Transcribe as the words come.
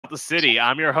the city.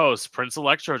 I'm your host, Prince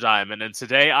Electro Diamond, and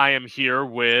today I am here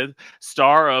with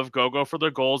star of Gogo for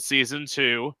the Gold Season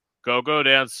 2, go-go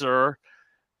dancer,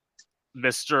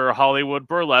 Mr. Hollywood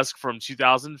Burlesque from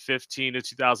 2015 to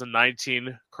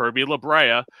 2019, Kirby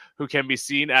Labrea, who can be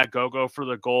seen at Gogo for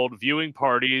the Gold viewing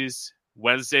parties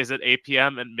Wednesdays at 8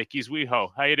 p.m. at Mickey's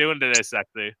WeHo. How you doing today,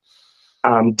 Sexy?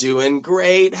 I'm doing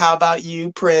great. How about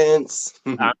you, Prince?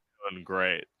 I'm doing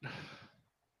great.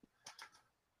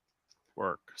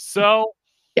 Work. So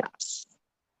Yes.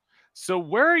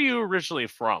 where are you originally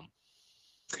from?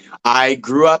 I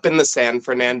grew up in the San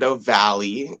Fernando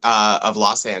Valley of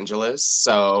Los Angeles,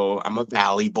 so I'm a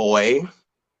Valley boy.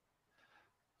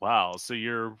 Wow, so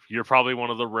you're probably one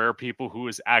of the rare people who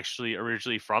is actually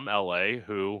originally from LA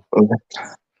who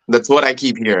That's what I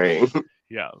keep hearing.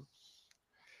 yeah.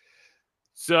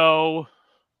 So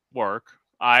work.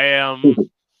 I am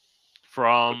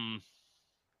from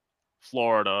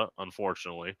Florida,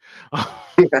 unfortunately.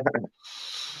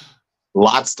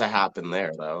 Lots to happen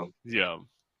there, though. Yeah.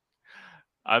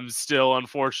 I'm still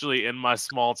unfortunately in my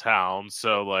small town,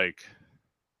 so like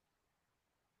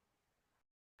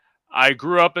I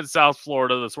grew up in South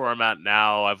Florida. That's where I'm at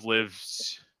now. I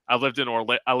lived in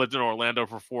Orlando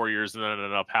for 4 years, and then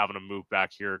ended up having to move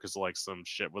back here because of like some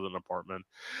shit with an apartment.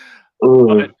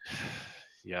 But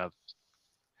yeah,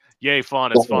 yay,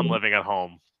 fun! It's fun living at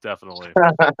home, definitely.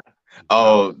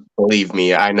 Oh, believe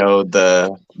me, I know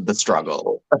the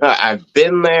struggle. I've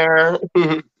been there.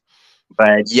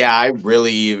 But yeah, I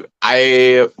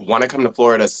want to come to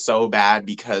Florida so bad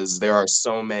because there are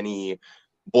so many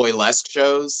burlesque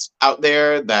shows out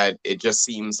there that it just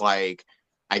seems like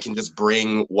I can just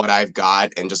bring what I've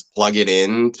got and just plug it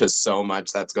in to so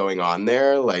much that's going on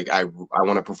there. Like I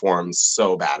want to perform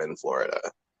so bad in Florida.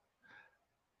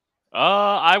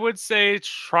 I would say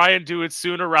try and do it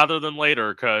sooner rather than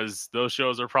later because those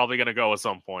shows are probably going to go at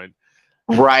some point.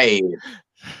 Right.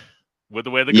 With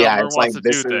the way the government wants like to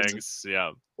do things.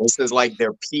 Yeah. This is like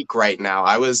their peak right now.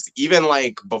 I was even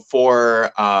like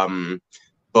before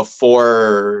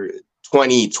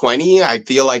 2020, I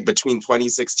feel like between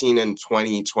 2016 and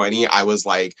 2020, I was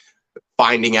like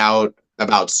finding out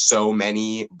about so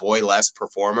many burlesque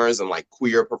performers and like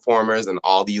queer performers and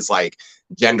all these like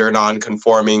gender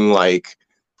non-conforming like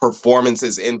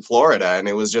performances in Florida. And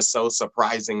it was just so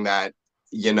surprising that,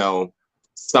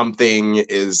 something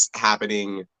is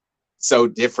happening so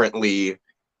differently,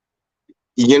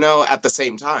 at the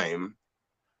same time.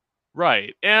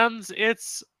 Right. And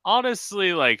it's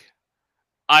honestly like,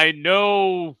 I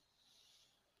know,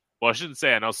 well, I shouldn't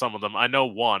say I know some of them. I know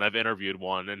one. I've interviewed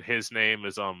one, and his name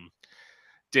is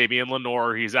Damian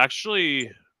Lenore. He's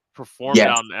actually performed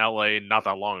out in LA not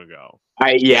that long ago.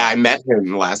 I met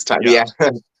him last time. Yeah.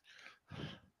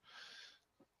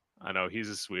 I know he's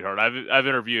a sweetheart. I've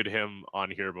interviewed him on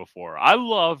here before.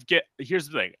 Here's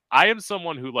the thing. I am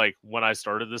someone who, like, when I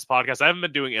started this podcast, I haven't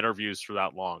been doing interviews for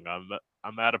that long. I'm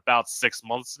at about 6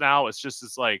 months now. It's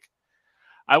like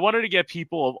I wanted to get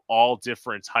people of all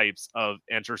different types of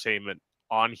entertainment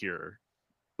on here.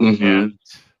 Mm-hmm. And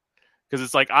because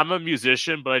it's like I'm a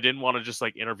musician, but I didn't want to just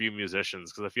like interview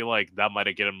musicians because I feel like that might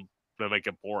make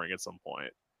it boring at some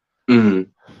point. Mm-hmm.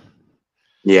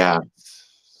 Yeah.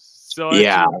 So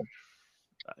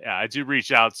I do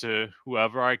reach out to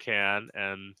whoever I can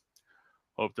and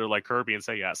hope they're like Kirby and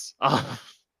say yes.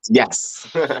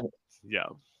 Yes. Yeah.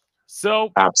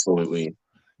 So absolutely.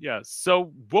 Yeah.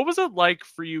 So what was it like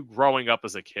for you growing up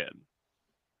as a kid?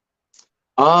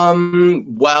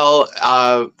 Well,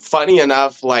 funny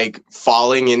enough, like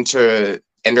falling into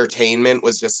entertainment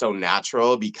was just so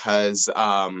natural because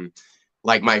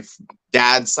like my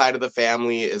dad's side of the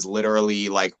family is literally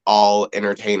like all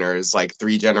entertainers, like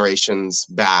 3 generations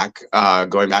back,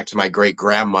 going back to my great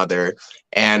grandmother.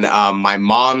 And my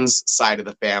mom's side of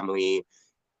the family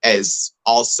is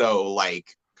also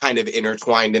like kind of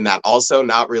intertwined in that, also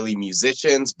not really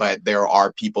musicians, but there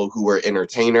are people who were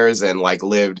entertainers and like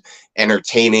lived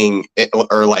entertaining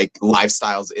or like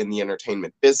lifestyles in the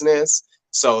entertainment business.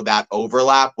 So that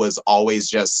overlap was always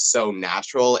just so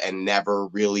natural and never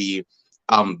really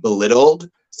belittled.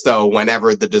 So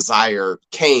whenever the desire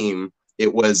came,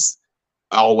 it was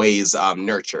always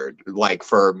nurtured. Like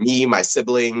for me, my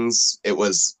siblings, it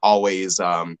was always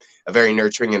a very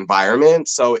nurturing environment.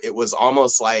 So it was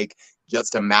almost like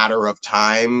just a matter of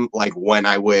time, like when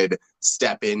I would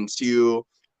step into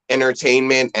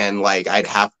entertainment and like I'd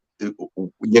have to,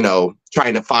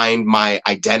 trying to find my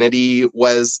identity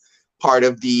was part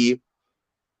of the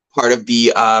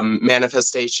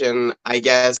manifestation, I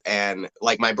guess. And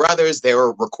like my brothers, they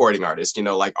were recording artists,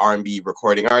 like R&B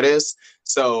recording artists.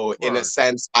 So in a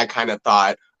sense, I kind of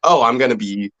thought, oh, I'm going to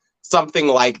be something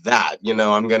like that.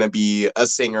 I'm going to be a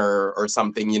singer or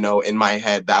something, in my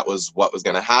head, that was what was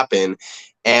going to happen.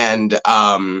 And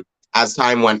as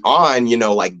time went on,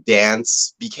 like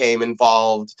dance became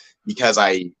involved because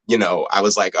I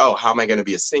was like, oh, how am I going to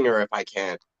be a singer if I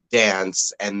can't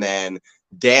dance? And then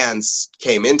dance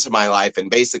came into my life and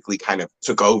basically kind of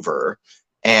took over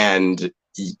and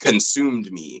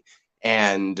consumed me.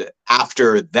 And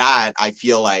after that, I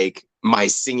feel like my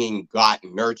singing got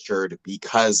nurtured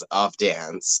because of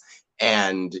dance.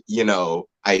 And,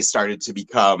 I started to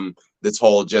become this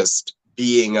whole just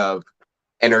being of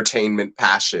entertainment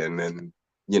passion. And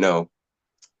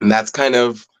that's kind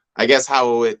of, I guess,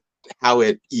 how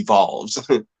it evolves.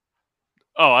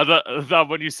 Oh, I thought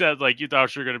when you said like you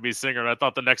thought you were going to be a singer, and I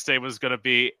thought the next day was going to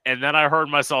be, and then I heard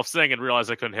myself sing and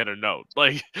realized I couldn't hit a note.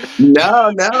 Like,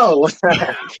 No.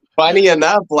 Funny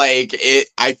enough,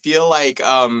 I feel like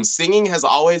singing has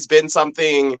always been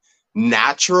something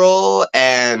natural,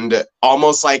 and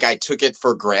almost like I took it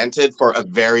for granted for a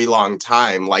very long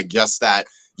time. Like, just that,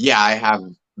 yeah, I have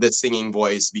the singing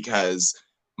voice because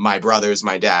my brothers,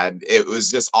 my dad, it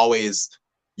was just always,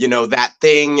 that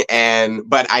thing.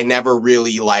 But I never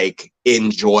really like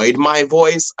enjoyed my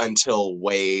voice until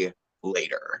way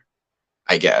later,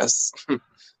 I guess.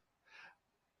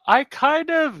 I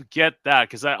kind of get that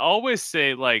because I always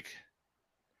say like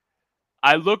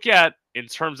I look at in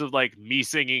terms of like me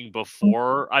singing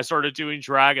before I started doing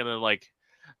drag, and then like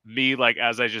me like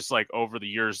as I just like over the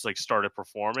years like started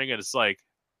performing, and it's like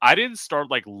I didn't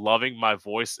start like loving my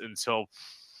voice until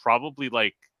probably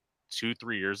like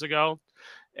 2-3 years ago.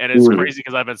 And it's crazy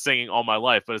because I've been singing all my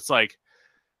life, but it's like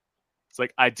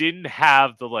I didn't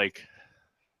have the like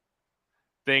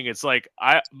thing. It's like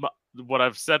what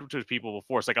I've said to people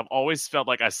before, it's like I've always felt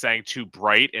like I sang too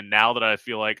bright, and now that I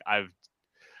feel like I've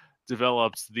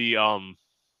developed the how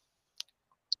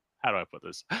do I put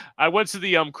this? I went to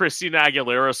the Christina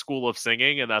Aguilera School of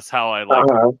Singing, and that's how I like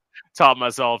taught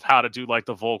myself how to do like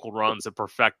the vocal runs and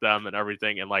perfect them and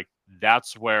everything. And like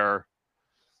that's where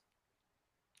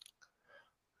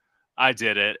I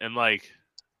did it. And like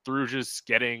through just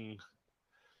getting,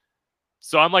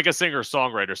 so I'm like a singer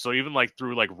songwriter. So even like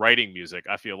through like writing music,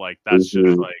 I feel like that's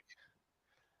just like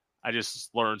I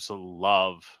just learned to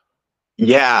love.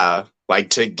 Yeah, like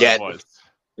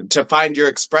to find your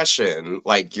expression,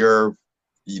 like your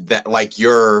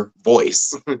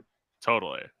voice.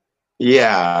 Totally.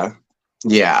 Yeah.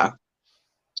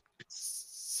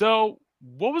 So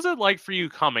what was it like for you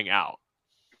coming out?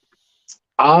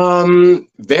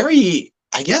 Very,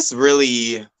 I guess,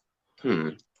 really,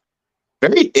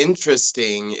 very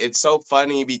interesting. It's so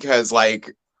funny because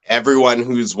like everyone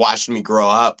who's watched me grow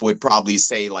up would probably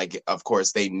say like, of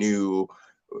course they knew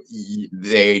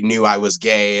I was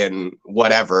gay and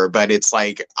whatever, but it's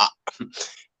like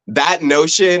that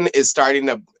notion is starting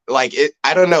to like it.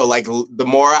 I don't know, like the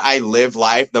more I live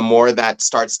life, the more that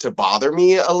starts to bother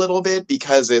me a little bit,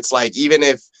 because it's like, even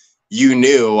if you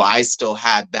knew, I still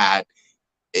had that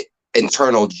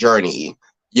internal journey,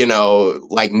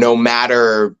 like no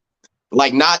matter,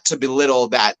 like, not to belittle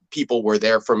that people were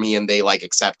there for me and they like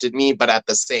accepted me, but at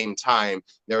the same time,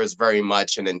 there was very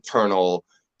much an internal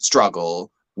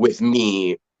struggle with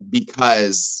me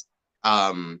because,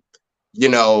 you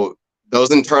know,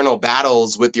 those internal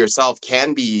battles with yourself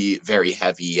can be very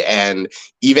heavy. And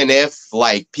even if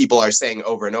like people are saying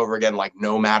over and over again, like,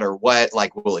 no matter what,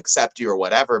 like we'll accept you or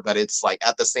whatever, but it's like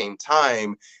at the same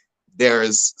time,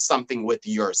 there's something with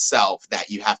yourself that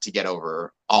you have to get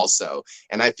over also.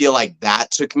 And I feel like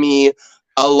that took me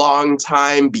a long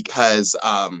time because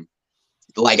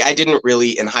like I didn't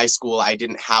really, in high school, I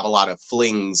didn't have a lot of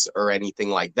flings or anything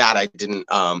like that. I didn't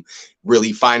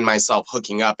really find myself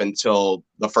hooking up until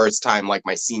the first time, like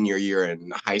my senior year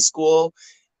in high school.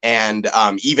 And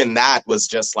even that was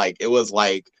just like, it was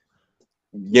like,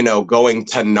 going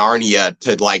to Narnia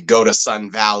to like go to Sun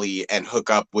Valley and hook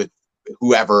up with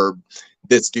whoever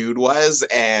this dude was.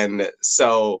 And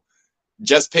so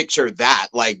just picture that,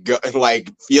 like, like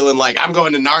feeling like I'm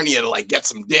going to Narnia to like get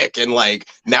some dick, and like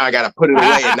now I gotta put it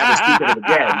away and never speak of it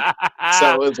again.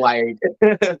 So it was like,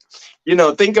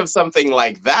 think of something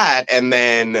like that. And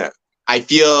then I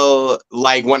feel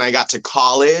like when I got to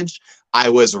college, I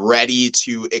was ready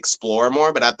to explore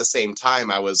more, but at the same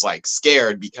time, I was like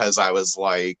scared because I was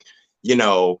like,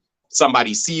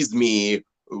 somebody sees me,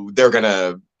 they're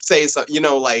gonna say so,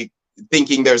 like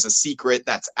thinking there's a secret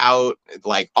that's out,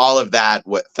 like all of that,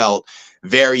 what felt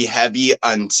very heavy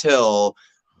until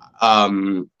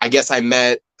I guess I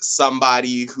met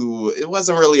somebody who, it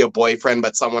wasn't really a boyfriend,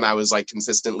 but someone I was like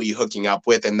consistently hooking up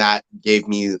with, and that gave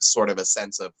me sort of a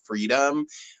sense of freedom,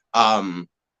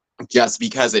 just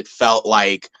because it felt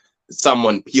like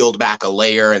someone peeled back a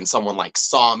layer and someone like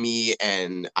saw me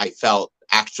and I felt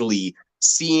actually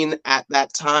seen at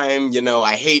that time. You know,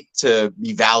 I hate to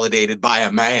be validated by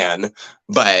a man,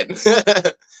 but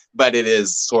but it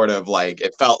is sort of like,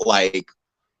 it felt like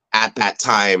at that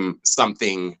time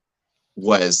something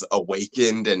was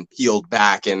awakened and peeled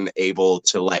back and able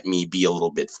to let me be a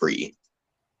little bit free.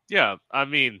 Yeah, I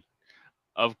mean,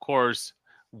 of course,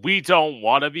 we don't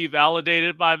want to be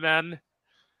validated by men.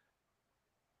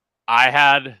 I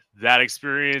had that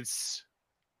experience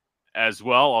as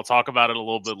well. I'll talk about it a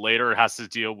little bit later. It has to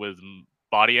deal with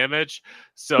body image.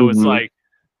 So it's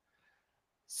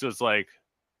like,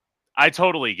 I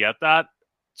totally get that.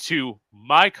 To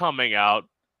my coming out,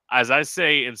 as I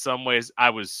say, in some ways, I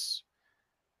was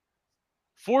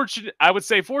fortunate. I would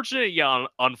say fortunate, yeah,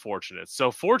 unfortunate.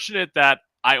 So fortunate that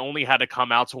I only had to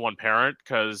come out to one parent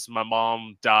because my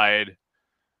mom died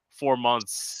 4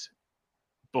 months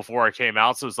before I came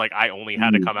out. So it's like I only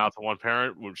had to come out to one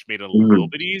parent, which made it a little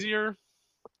bit easier.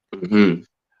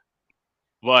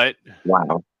 But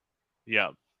wow. Yeah.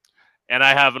 And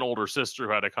I have an older sister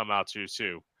who had to come out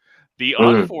too. The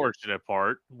unfortunate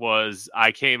part was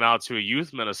I came out to a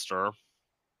youth minister.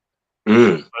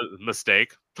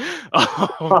 Mistake.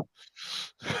 Oh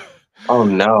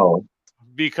no.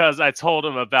 Because I told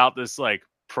him about this like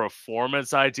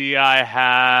performance idea I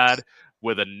had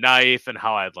with a knife and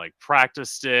how I'd like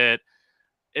practiced it.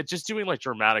 It just doing like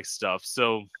dramatic stuff.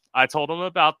 So I told him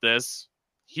about this.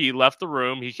 He left the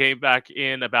room. He came back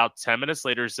in about 10 minutes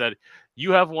later, said,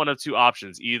 "You have one of two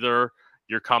options. Either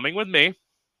you're coming with me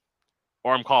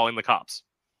or I'm calling the cops."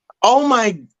 Oh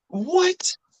my,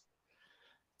 what?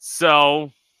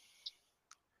 So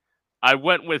I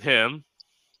went with him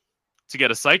to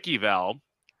get a psych eval.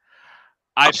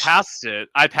 I passed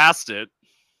it.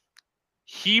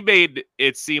 He made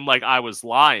it seem like I was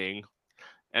lying.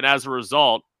 And as a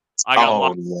result, I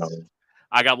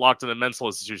got locked in a mental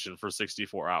institution for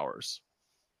 64 hours.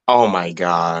 Oh my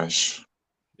gosh.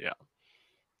 Yeah.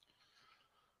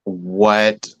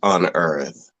 What on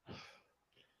earth?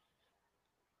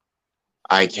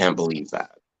 I can't believe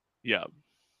that. Yeah.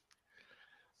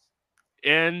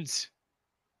 And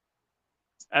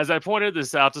as I pointed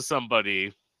this out to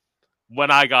somebody,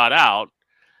 when I got out,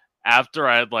 after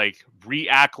I had like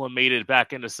reacclimated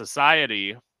back into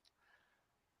society,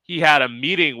 he had a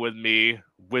meeting with me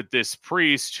with this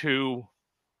priest who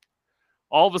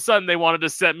all of a sudden they wanted to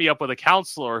set me up with a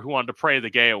counselor who wanted to pray the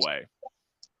gay away.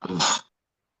 Oh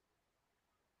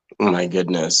my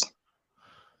goodness.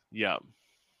 Yeah.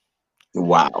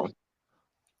 Wow.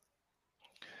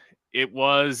 It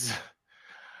was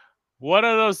one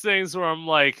of those things where I'm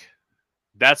like,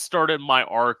 that started my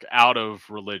arc out of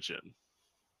religion.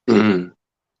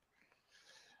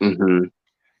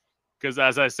 Because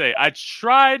as I say, I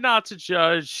try not to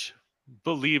judge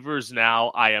believers now.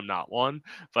 I am not one,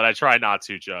 but I try not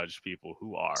to judge people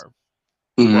who are.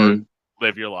 Or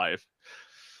live your life.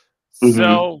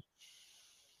 So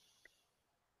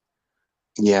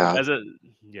yeah.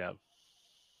 Yeah.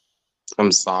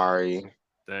 I'm sorry.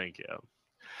 Thank you.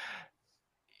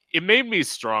 It made me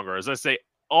stronger. As I say,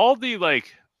 all the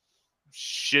like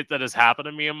shit that has happened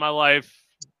to me in my life,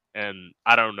 and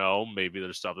I don't know, maybe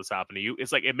there's stuff that's happened to you.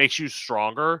 It's like it makes you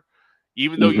stronger,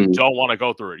 even though you don't want to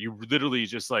go through it. You literally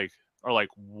just like are like,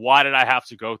 why did I have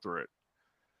to go through it?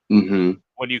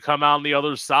 When you come out on the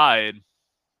other side,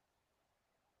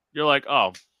 you're like,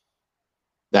 oh,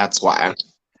 that's why.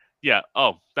 Yeah.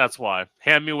 Oh, that's why.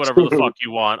 Hand me whatever the fuck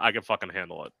you want. I can fucking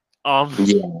handle it.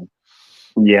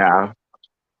 Yeah.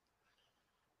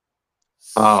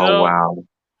 Oh wow.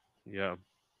 Yeah.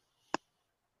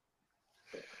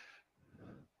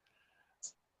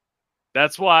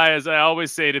 That's why, as I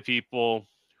always say to people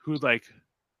who like,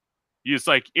 it's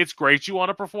like, it's great you want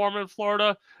to perform in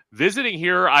Florida. Visiting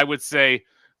here, I would say,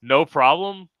 no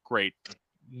problem. Great.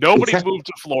 Nobody moved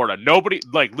to Florida.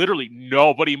 Literally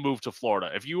nobody moved to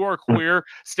Florida. If you are queer,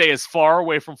 stay as far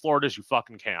away from Florida as you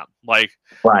fucking can. Like,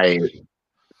 right.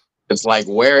 It's like,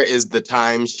 where is the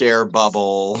timeshare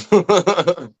bubble?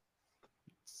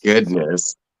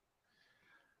 Goodness.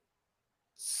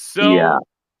 So,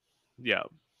 yeah.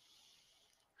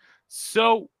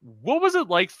 So, what was it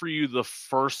like for you the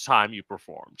first time you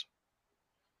performed?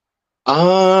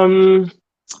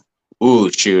 Ooh,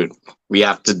 shoot. We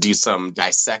have to do some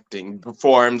dissecting.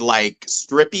 Performed like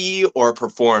strippy or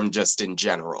performed just in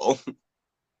general?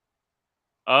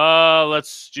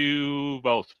 Let's do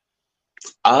both.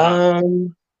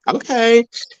 Okay.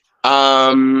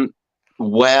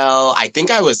 Well, I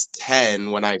think I was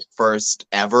 10 when I first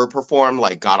ever performed,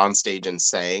 like got on stage and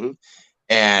sang.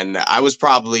 And I was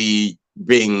probably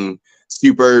being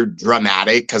super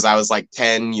dramatic because I was like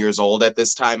 10 years old at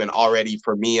this time. And already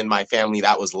for me and my family,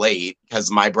 that was late because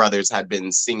my brothers had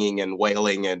been singing and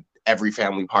wailing at every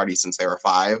family party since they were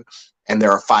 5. And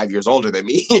they're 5 years older than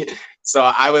me. So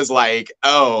I was like,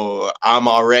 oh, I'm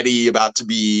already about to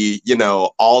be,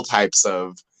 all types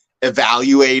of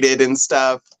evaluated and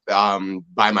stuff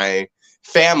by my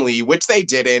family, which they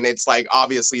didn't. It's like,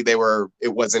 obviously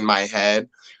it was in my head.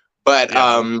 But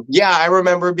yeah, I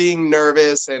remember being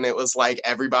nervous, and it was like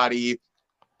everybody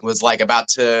was like about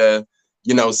to,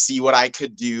 see what I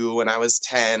could do when I was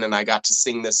 10, and I got to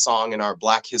sing this song in our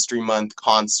Black History Month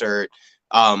concert,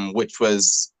 which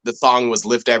was, the song was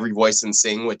Lift Every Voice and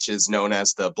Sing, which is known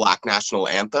as the Black National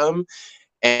Anthem.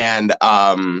 And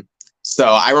so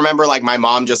I remember like my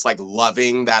mom just like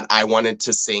loving that I wanted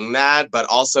to sing that, but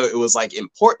also it was like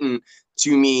important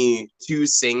to me to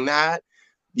sing that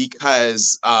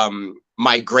because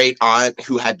my great aunt,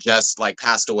 who had just like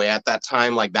passed away at that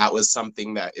time, like that was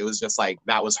something that it was just like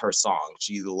that was her song.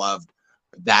 She loved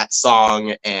that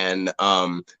song, and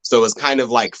so it was kind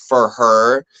of like for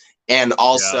her. And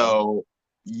also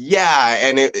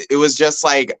and it was just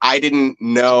like I didn't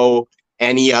know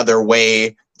any other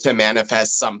way to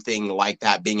manifest something like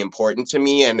that being important to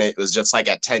me. And it was just like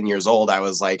at 10 years old, I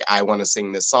was like, I want to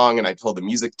sing this song. And I told the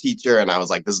music teacher, and I was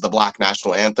like, this is the Black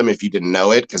National Anthem, if you didn't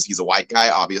know it, because he's a white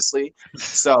guy, obviously.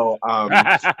 So,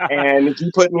 and he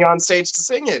put me on stage to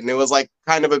sing it. And it was like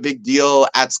kind of a big deal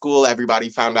at school. Everybody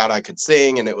found out I could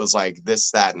sing, and it was like this,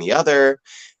 that, and the other.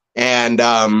 And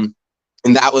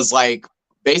that was like,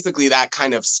 basically that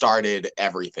kind of started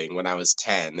everything when I was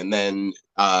 10. And then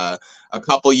a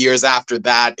couple years after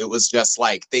that, it was just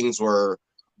like things were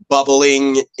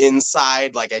bubbling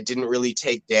inside. Like I didn't really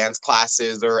take dance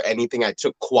classes or anything. I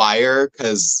took choir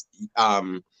because,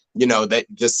 that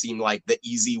just seemed like the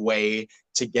easy way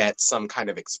to get some kind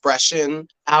of expression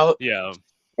out. Yeah.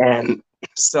 And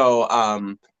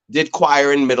so did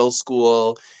choir in middle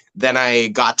school. Then I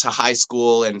got to high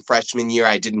school, and freshman year,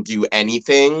 I didn't do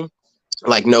anything.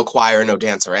 Like no choir, no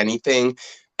dance or anything.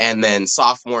 And then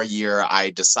sophomore year, I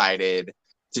decided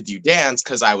to do dance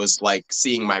because I was like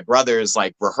seeing my brothers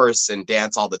like rehearse and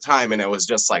dance all the time. And it was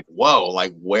just like, whoa,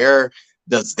 like where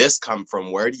does this come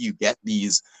from? Where do you get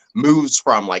these moves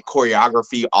from? Like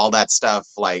choreography, all that stuff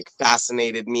like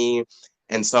fascinated me.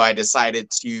 And so I decided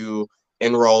to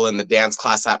enroll in the dance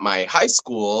class at my high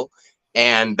school.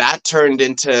 And that turned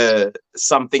into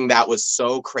something that was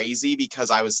so crazy because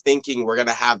I was thinking we're going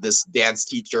to have this dance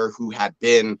teacher who had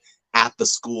been at the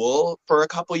school for a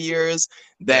couple years.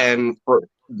 Then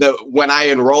when I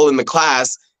enroll in the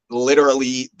class,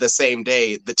 literally the same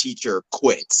day, the teacher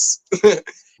quits.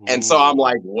 And so I'm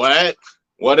like, what?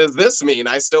 What does this mean?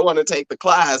 I still want to take the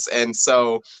class. And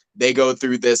so they go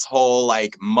through this whole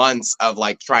like months of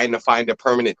like trying to find a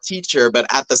permanent teacher. But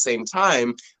at the same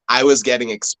time, I was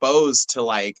getting exposed to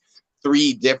like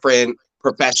 3 different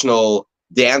professional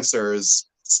dancers'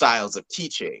 styles of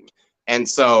teaching. And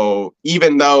so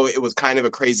even though it was kind of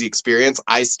a crazy experience,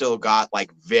 I still got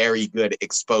like very good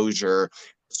exposure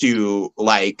to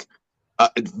like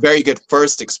very good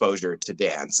first exposure to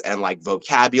dance and like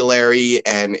vocabulary.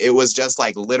 And it was just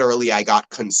like literally I got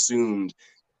consumed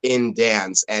in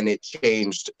dance, and it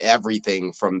changed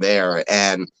everything from there.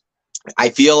 And I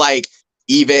feel like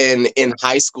even in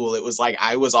high school, it was like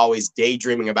I was always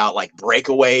daydreaming about like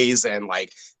breakaways and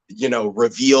like,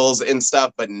 reveals and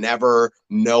stuff, but never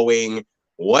knowing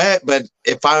what. But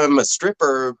if I'm a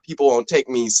stripper, people won't take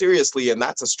me seriously, and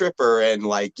that's a stripper, and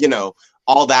like,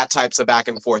 all that types of back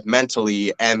and forth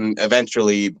mentally. And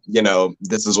eventually,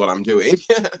 this is what I'm doing.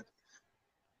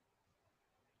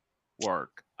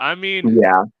 Work. I mean,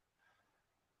 yeah.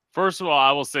 First of all,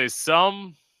 I will say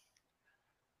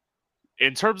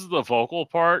in terms of the vocal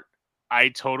part, I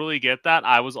totally get that.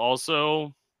 I was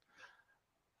also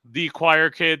the choir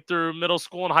kid through middle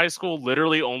school and high school,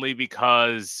 literally only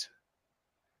because,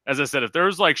 as I said, if there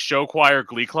was like show choir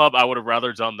glee club, I would have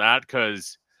rather done that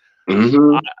because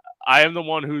I am the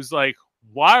one who's like,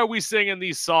 why are we singing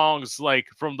these songs like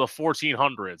from the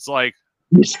 1400s? Like,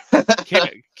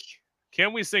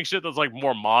 can we sing shit that's like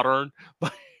more modern?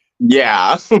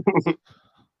 Yeah.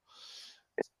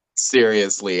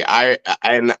 Seriously,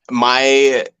 and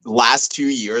my last 2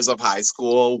 years of high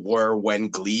school were when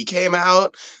Glee came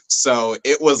out, so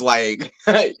it was like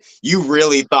you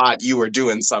really thought you were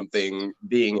doing something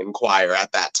being in choir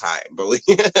at that time, believe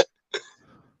it.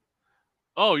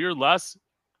 Oh, you're less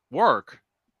work.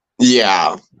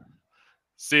 Yeah.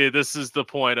 See, this is the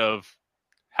point of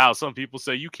how some people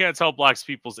say you can't tell black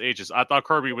people's ages. I thought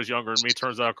Kirby was younger than me.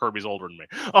 Turns out Kirby's older than me.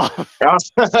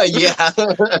 Yeah.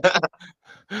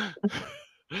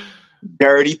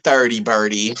 Dirty 30,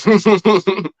 Birdie.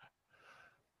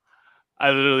 I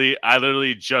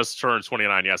literally just turned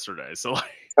 29 yesterday. So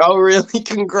like, Oh, really? yeah,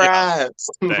 Congrats.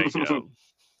 thank you.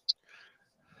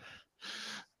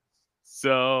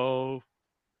 So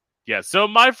yeah, so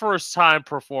my first time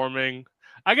performing,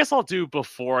 I guess I'll do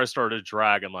before I started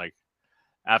drag and like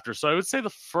after. So I would say the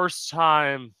first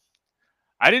time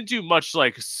I didn't do much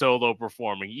like solo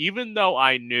performing, even though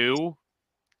I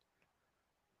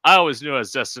always knew I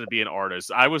was destined to be an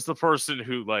artist. I was the person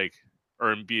who like,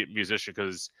 or be a musician,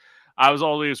 because I was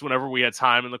always, whenever we had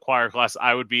time in the choir class,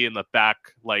 I would be in the back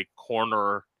like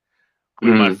corner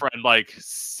with my friend, like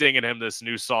singing him this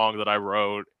new song that I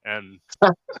wrote, and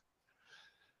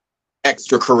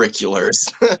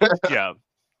Extracurriculars. yeah.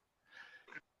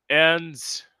 And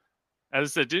as I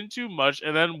said, didn't do much.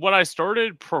 And then when I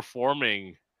started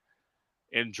performing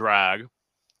in drag,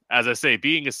 as I say,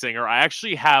 being a singer, I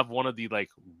actually have one of the like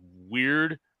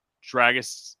weird drag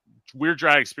weird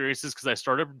drag experiences because I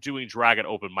started doing drag at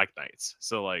open mic nights.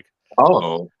 So like,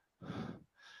 Oh.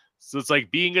 so it's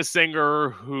like being a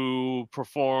singer who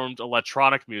performed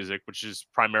electronic music, which is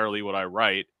primarily what I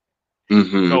write,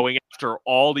 Mm-hmm.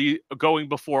 going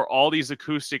before all these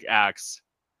acoustic acts.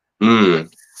 Mm.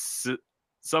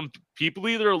 Some people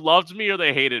either loved me or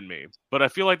they hated me, but I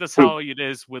feel like that's how it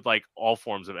is with like all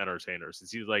forms of entertainers.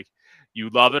 It's either like you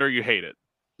love it or you hate it.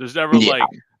 There's never Yeah.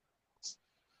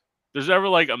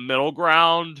 like a middle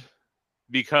ground,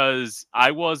 because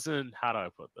I wasn't, how do I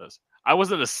put this? I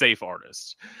wasn't a safe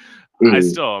artist. I Mm.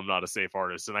 still am not a safe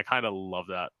artist, and I kind of love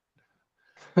that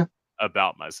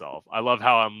about myself. I love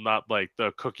how I'm not like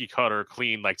the cookie cutter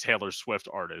clean like Taylor Swift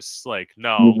artist. Like,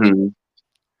 no, Mm-hmm.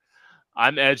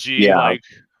 I'm edgy. Yeah. Like,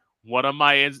 one of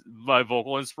my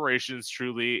vocal inspirations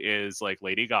truly is like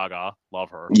Lady Gaga. Love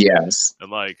her. Yes.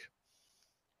 And like,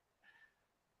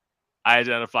 I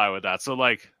identify with that. So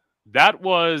like, that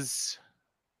was,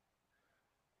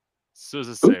 so as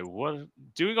I say, what,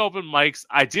 doing open mics.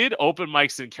 I did open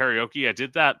mics in karaoke. I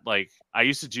did that, like, I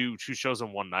used to do 2 shows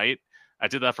in one night. I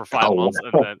did that for 5 Oh, months,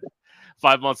 and then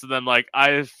 5 months, and then like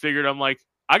I figured, I'm like,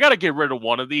 I gotta get rid of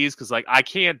one of these, because like I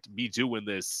can't be doing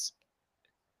this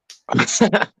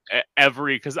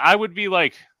every, because I would be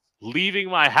like leaving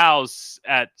my house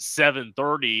at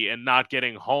 7:30 and not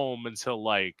getting home until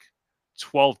like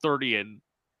 12:30 at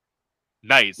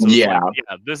night. So it's like, yeah.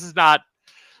 yeah, this is not,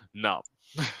 no.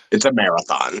 It's a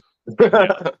marathon.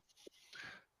 Yeah.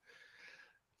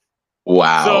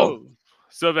 Wow.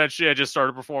 So eventually I just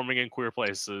started performing in queer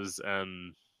places,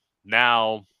 and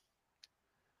now,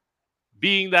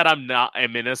 being that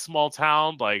I'm in a small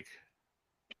town, like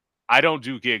I don't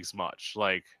do gigs much.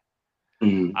 Like,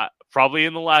 Mm. probably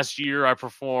in the last year I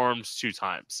performed 2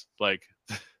 times. Like,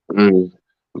 Mm.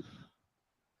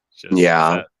 just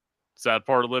Yeah. sad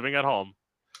part of living at home.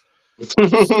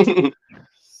 It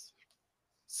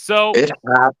So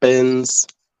happens.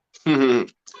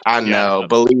 I yeah, know.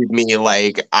 Believe me,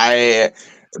 like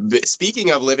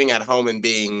speaking of living at home and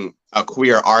being a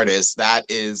queer artist, that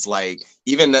is like,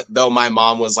 even though my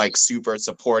mom was like super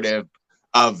supportive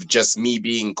of just me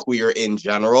being queer in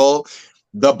general,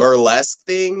 the burlesque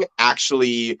thing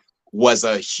actually was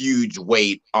a huge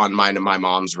weight on mine and my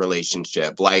mom's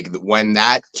relationship. Like when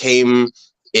that came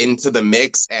into the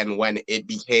mix and when it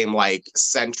became like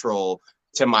central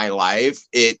to my life,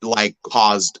 it like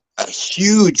caused a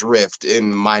huge rift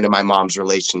in mine and my mom's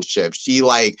relationship. She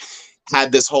like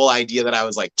had this whole idea that I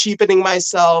was like cheapening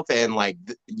myself and like,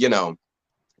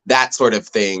 that sort of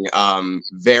thing.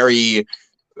 Very,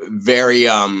 very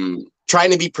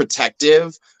trying to be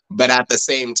protective, but at the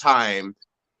same time,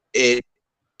 it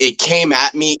it came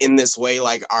at me in this way,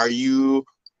 like, are you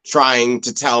trying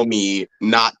to tell me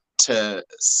not to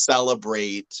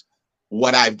celebrate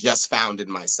what I've just found in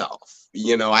myself?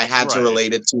 I had to right.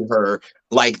 relate it to her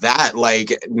like that.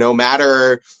 Like, no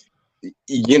matter,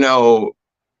 you know,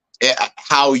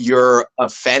 how you're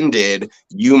offended,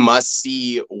 you must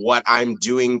see what I'm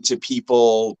doing to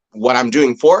people, what I'm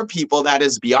doing for people that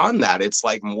is beyond that. It's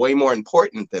like way more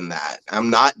important than that.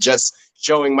 I'm not just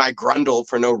showing my grundle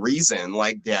for no reason.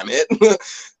 Like, damn it.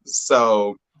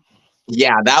 So,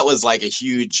 yeah, that was like a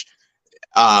huge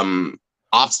um,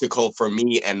 obstacle for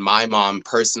me and my mom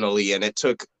personally, and it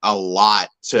took a lot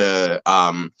to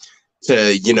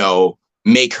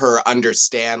make her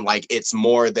understand like it's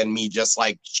more than me just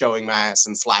like showing my ass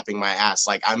and slapping my ass.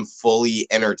 Like I'm fully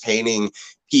entertaining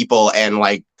people and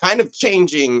like kind of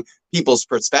changing people's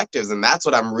perspectives, and that's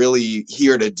what I'm really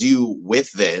here to do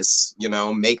with this.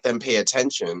 Make them pay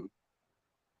attention.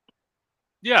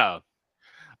 Yeah.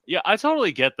 Yeah, I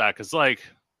totally get that, because like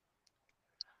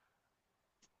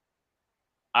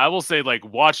I will say, like,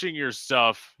 watching your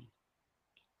stuff,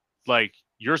 like,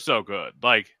 you're so good.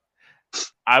 Like,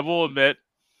 I will admit,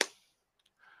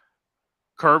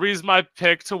 Kirby's my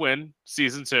pick to win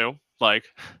season 2. Like,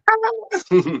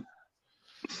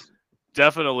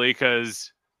 definitely,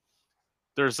 because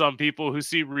there's some people who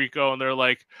see Rico and they're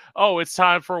like, "Oh, it's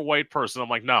time for a white person." I'm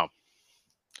like, no,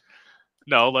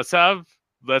 let's have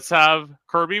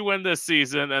Kirby win this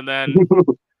season, and then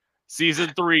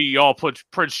season 3, y'all put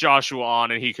Prince Joshua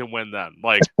on, and he can win then.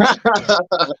 Like,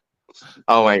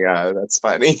 oh my god, that's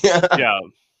funny. yeah,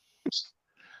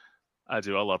 I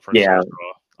do. I love Prince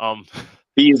Joshua.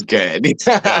 He's good.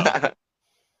 Yeah.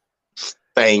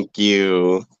 Thank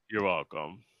you. You're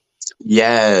welcome.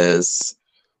 Yes.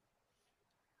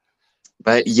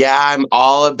 But yeah, I'm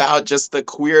all about just the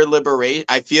queer liberation.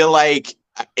 I feel like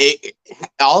it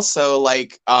also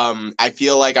like I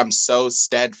feel like I'm so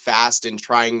steadfast in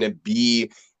trying to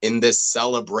be in this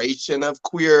celebration of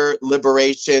queer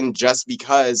liberation, just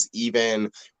because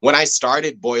even when I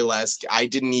started burlesque, I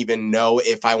didn't even know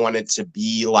if I wanted to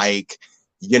be like,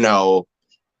 you know,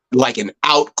 like an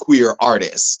out queer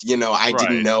artist. You know, I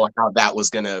didn't know how that was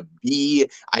gonna be.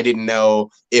 I didn't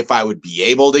know if I would be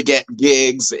able to get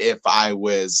gigs, if I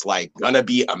was like gonna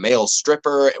be a male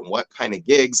stripper, and what kind of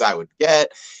gigs I would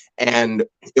get. And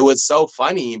it was so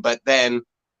funny, but then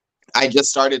I just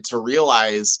started to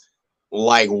realize,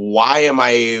 like, why am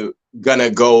I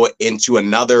gonna go into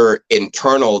another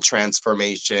internal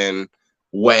transformation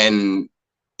when,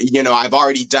 you know, I've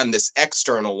already done this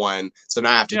external one, so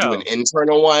now I have to do an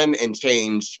internal one and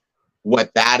change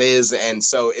what that is. And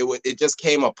so it just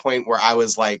came a point where I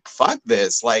was like, fuck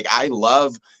this. Like, I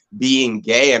love being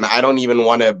gay, and I don't even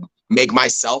want to make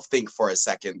myself think for a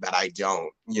second that I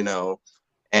don't, you know,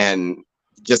 and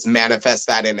just manifest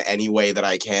that in any way that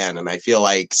I can. And I feel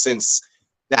like since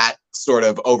that sort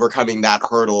of overcoming that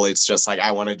hurdle, it's just like,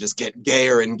 I want to just get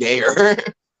gayer and gayer.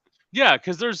 Yeah,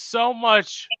 because there's so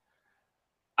much,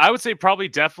 I would say probably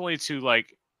definitely to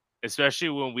like, especially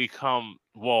when we come,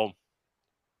 well,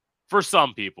 for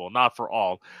some people, not for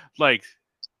all, like,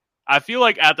 I feel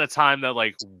like at the time that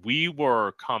like we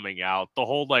were coming out, the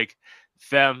whole like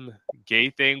femme gay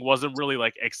thing wasn't really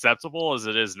like acceptable as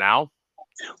it is now.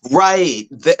 Right.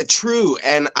 True.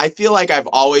 And I feel like I've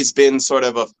always been sort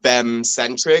of a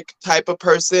femme-centric type of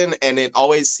person. And it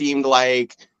always seemed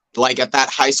like at that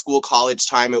high school, college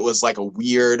time, it was like a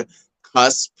weird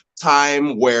cusp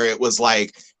time where it was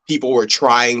like people were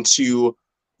trying to,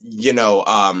 you know,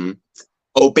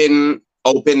 open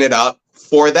it up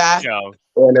for that. Yeah.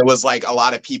 And it was like a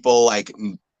lot of people like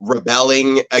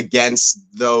rebelling against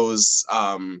those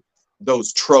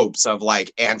tropes of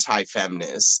like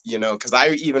anti-feminist, you know, because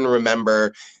I even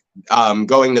remember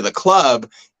going to the club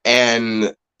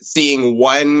and seeing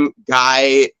one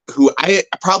guy who I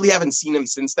probably haven't seen him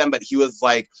since then, but he was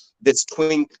like this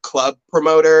twink club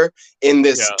promoter in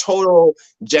this total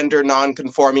gender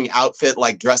non-conforming outfit,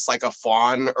 like dressed like a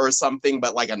fawn or something,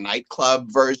 but like a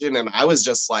nightclub version. And I was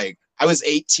just like, I was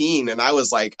 18 and I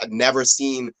was like, I'd never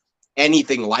seen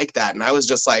anything like that. And I was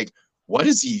just like, what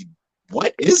is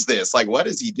this? Like, what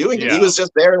is he doing? And he was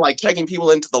just there, like, checking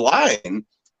people into the line.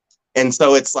 And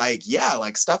so it's like, yeah,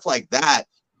 like stuff like that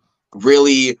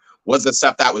really was the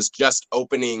stuff that was just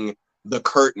opening the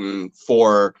curtain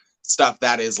for stuff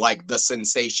that is like the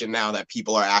sensation now that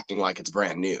people are acting like it's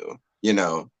brand new, you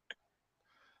know?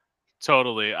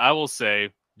 Totally. I will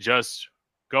say, just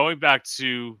going back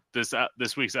to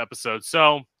this week's episode.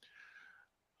 So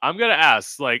I'm going to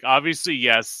ask, like, obviously,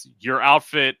 yes, your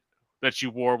outfit that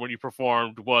you wore when you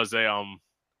performed was an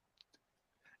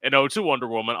ode to Wonder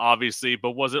Woman, obviously,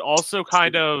 but was it also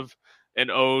kind of an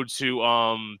ode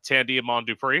to Tandy Amon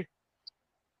Dupree?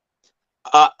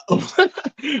 I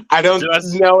don't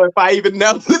know if I even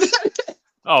know that.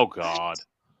 Oh God.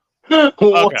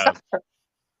 Okay.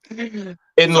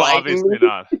 So obviously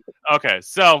not. Okay,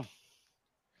 so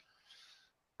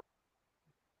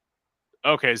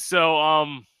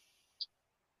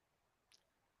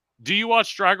do you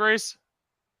watch Drag Race?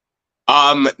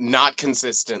 Not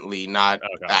consistently, not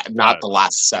the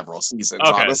last several seasons,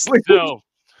 honestly. So,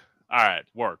 all right,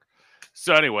 work.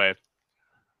 So anyway,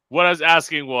 what I was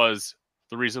asking was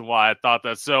the reason why I thought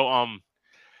that. So,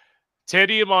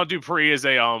 Tandy Amon Dupree is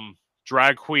a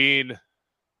drag queen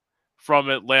from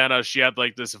Atlanta. She had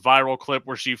like this viral clip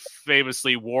where she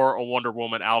famously wore a Wonder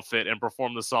Woman outfit and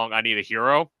performed the song "I Need a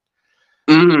Hero."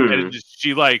 And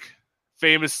she like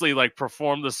famously like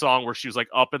performed the song where she was like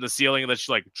up in the ceiling and then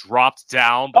she like dropped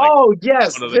down. Like, oh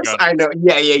yes, I know.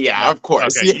 Yeah. Of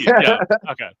course. Okay, yeah.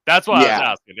 Okay, that's what I was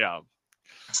asking. Yeah.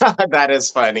 That is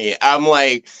funny. I'm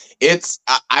like,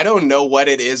 I don't know what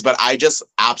it is, but I just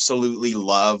absolutely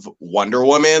love Wonder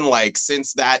Woman. Like,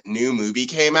 since that new movie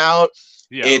came out,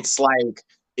 Yeah. it's like,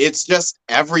 it's just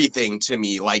everything to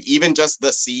me. Like, even just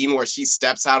the scene where she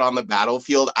steps out on the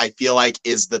battlefield, I feel like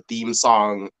is the theme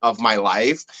song of my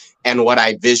life. And what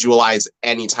I visualize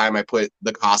anytime I put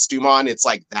the costume on, it's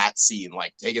like that scene,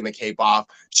 like taking the cape off,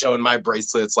 showing my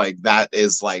bracelets. Like, that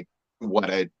is like what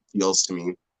it feels to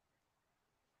me.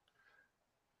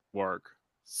 Work.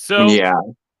 So, Yeah.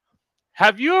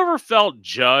 have you ever felt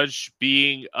judged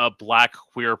being a Black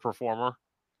queer performer?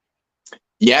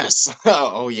 Yes.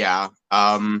 Oh yeah.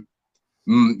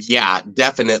 Yeah,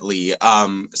 definitely.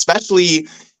 Especially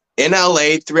in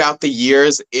LA throughout the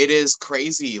years, it is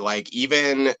crazy. Like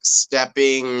even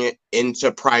stepping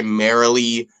into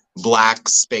primarily Black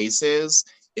spaces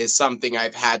is something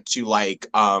I've had to like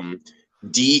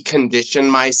decondition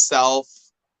myself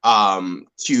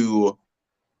to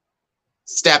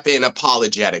step in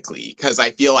apologetically, because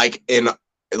I feel like in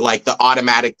like the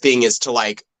automatic thing is to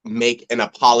like make an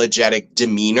apologetic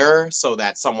demeanor so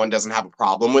that someone doesn't have a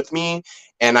problem with me.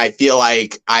 And I feel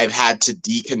like I've had to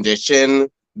decondition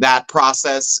that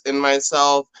process in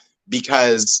myself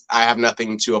because I have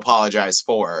nothing to apologize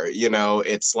for. You know,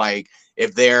 it's like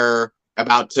if they're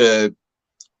about to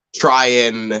try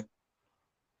and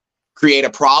create a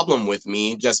problem with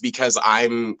me just because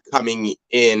I'm coming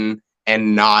in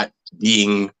and not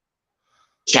being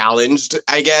challenged,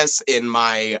 I guess, in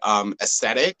my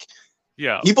aesthetic,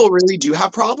 Yeah. people really do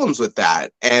have problems with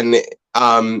that. And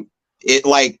it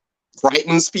like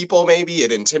frightens people, maybe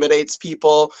it intimidates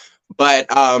people. But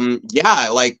yeah,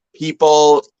 like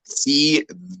people see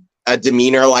a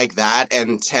demeanor like that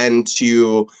and tend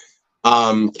to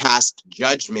cast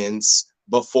judgments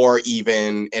before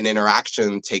even an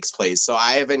interaction takes place. So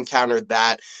I have encountered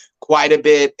that quite a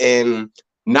bit in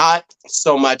not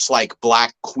so much like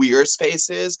Black queer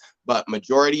spaces, but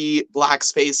majority Black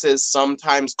spaces,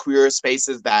 sometimes queer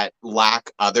spaces that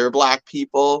lack other Black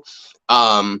people.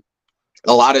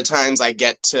 A lot of times I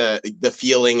get to the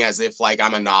feeling as if like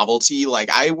I'm a novelty. Like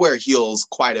I wear heels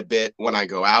quite a bit when I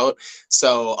go out.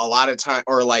 So a lot of time,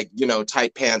 or like, you know,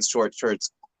 tight pants, short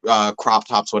shirts, crop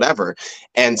tops, whatever.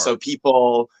 And so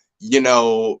people, you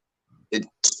know,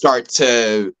 start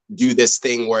to do this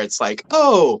thing where it's like,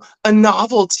 oh, a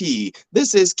novelty.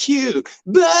 This is cute.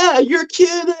 Blah, you're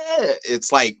cute.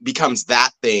 It's like becomes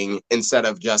that thing instead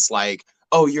of just like,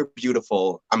 oh, you're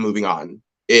beautiful. I'm moving on.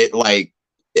 It like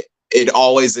it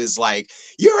always is like,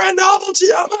 you're a novelty,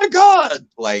 oh my god,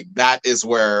 like that is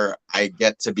where I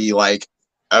get to be like,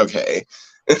 okay.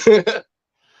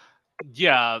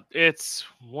 Yeah, it's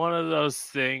one of those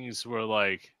things where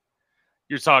like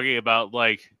you're talking about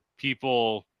like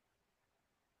people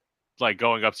like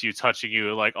going up to you, touching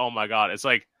you, like, oh my god. It's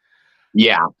like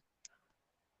Yeah,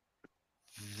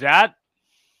 that.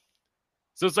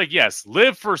 So it's like, yes,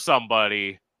 live for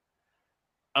somebody.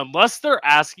 Unless they're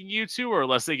asking you to or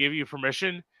unless they give you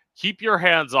permission, keep your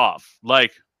hands off.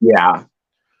 Like, yeah,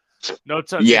 no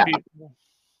touching yeah. people.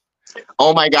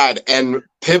 Oh my god. And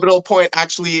pivotal point,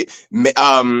 actually,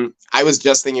 I was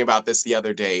just thinking about this the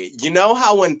other day. You know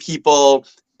how when people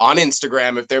on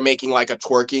Instagram, if they're making like a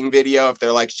twerking video, if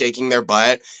they're like shaking their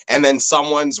butt, and then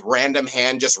someone's random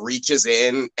hand just reaches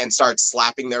in and starts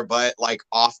slapping their butt like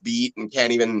offbeat and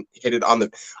can't even hit it on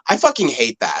the, I fucking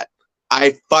hate that.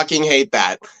 I fucking hate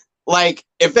that. Like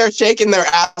if they're shaking their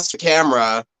ass for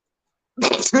camera.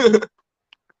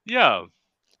 Yeah.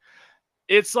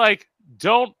 It's like,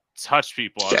 don't touch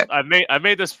people. Shit. I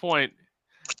made this point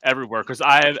everywhere because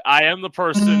I am the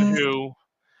person who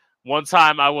one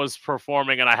time I was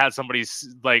performing and I had somebody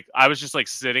like I was just like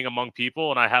sitting among people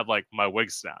and I had like my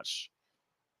wig snatched.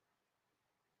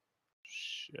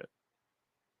 Shit.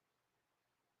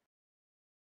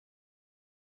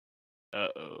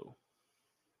 Uh-oh.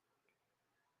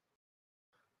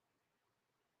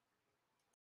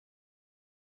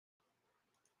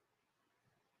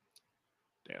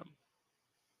 Damn.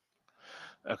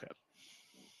 Okay.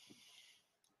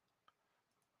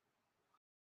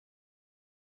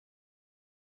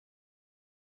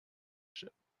 Shit.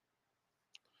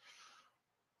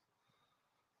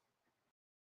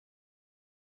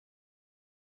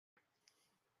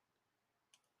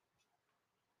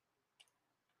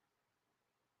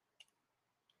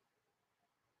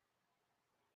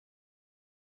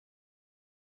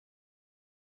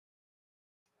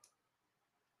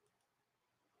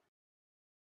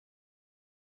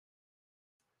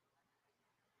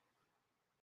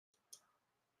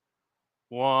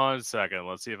 One second.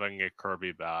 Let's see if I can get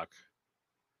Kirby back.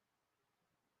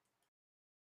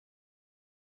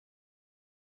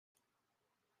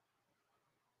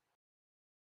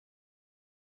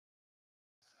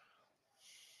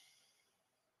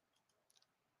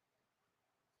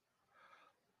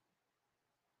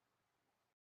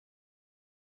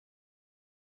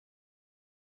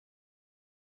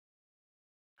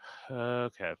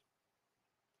 Okay.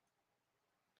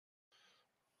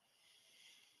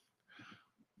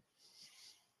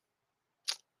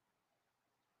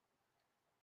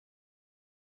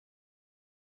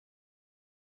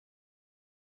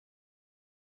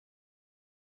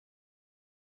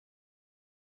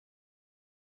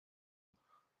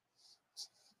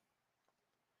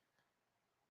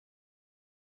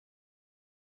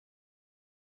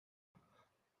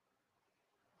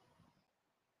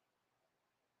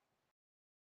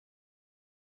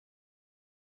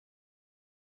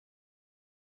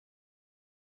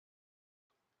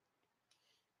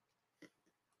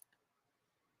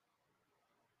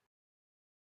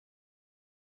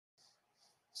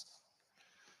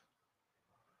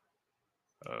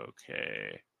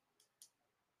 Okay.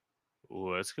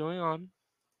 What's going on?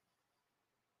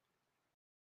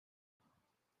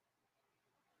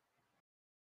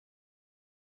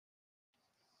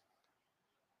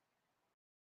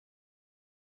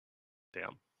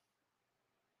 Damn.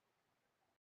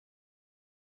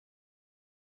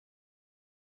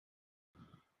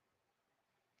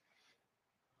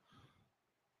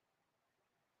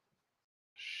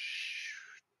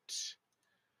 Shoot.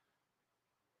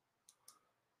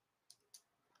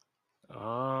 Oh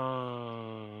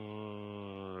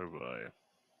boy.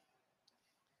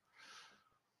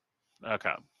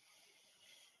 Okay.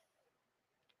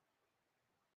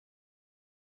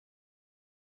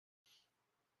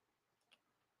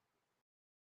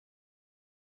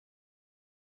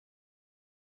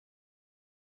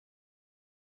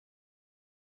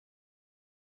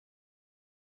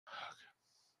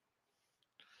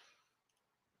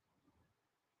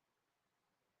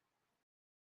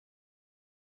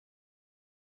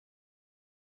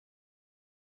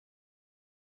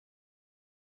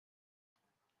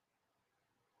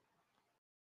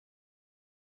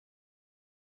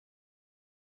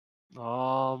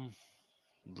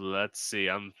 Let's see.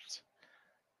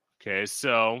 Okay,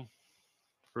 so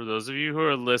for those of you who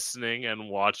are listening and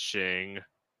watching,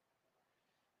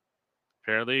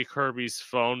 apparently Kirby's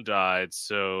phone died,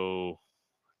 so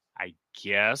I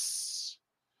guess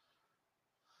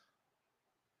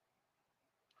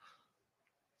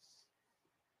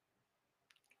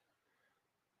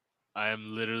I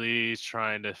am literally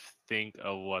trying to think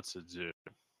of what to do.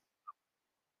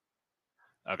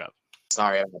 Okay.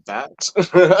 Sorry about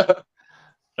that.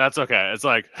 That's okay. It's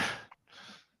like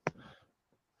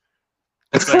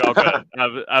all good.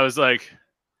 I was like,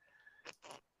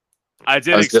 I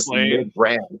did I was just explain.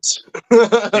 mid-rant.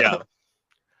 Yeah.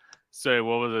 So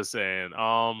what was I saying?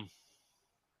 Oh,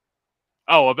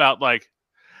 about like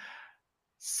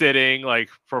sitting, like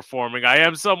performing. I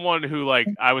am someone who like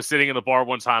I was sitting in the bar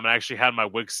one time and I actually had my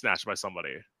wig snatched by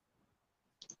somebody.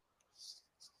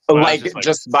 But I was Like,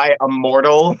 just by a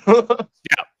mortal?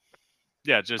 Yeah.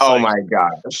 Yeah, just Oh like my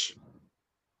gosh.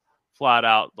 flat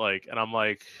out, like, and I'm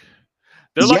like,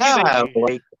 they're lucky Yeah, they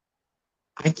like,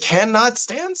 I cannot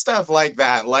stand stuff like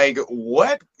that. Like,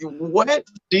 what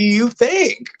do you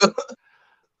think?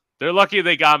 they're lucky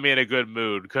they got me in a good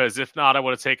mood, because if not, I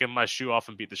would have taken my shoe off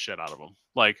and beat the shit out of them.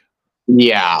 Like,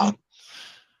 Yeah.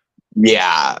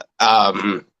 Yeah.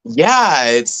 Yeah,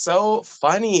 it's so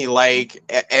funny. Like,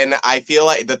 and I feel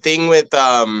like the thing with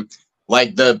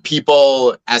like the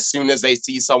people, as soon as they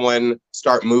see someone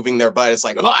start moving their butt, it's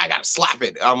like, oh, I gotta slap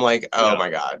it. I'm like, oh yeah. my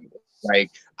God.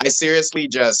 Like, I seriously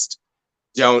just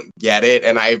don't get it.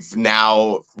 And I've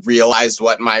now realized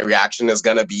what my reaction is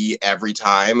gonna be every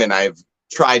time, and I've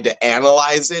tried to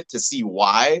analyze it to see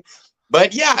why.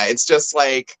 But yeah, it's just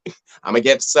like I'm gonna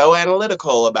get so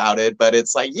analytical about it, but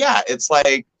it's like, yeah, it's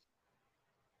like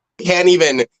can't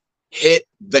even hit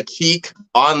the cheek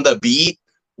on the beat.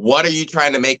 What are you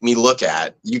trying to make me look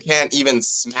at? You can't even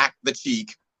smack the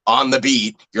cheek on the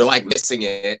beat. You're like missing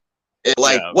it.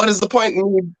 Like, Yeah. what is the point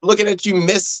in me looking at you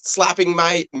slap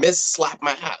my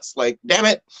ass? Like, damn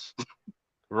it.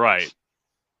 Right.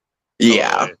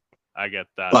 Yeah. Totally. I get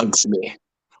that. Bugs me.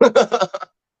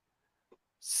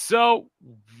 So,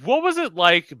 what was it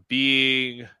like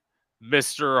being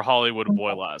Mr. Hollywood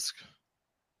Boylesque?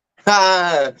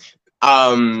 That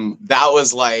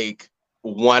was like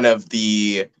one of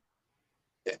the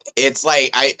it's like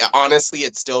I honestly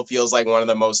it still feels like one of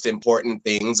the most important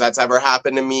things that's ever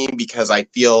happened to me, because I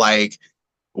feel like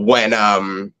when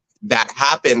that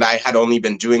happened, I had only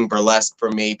been doing burlesque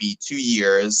for maybe 2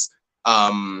 years.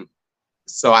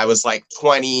 So I was like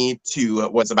 22,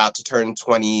 was about to turn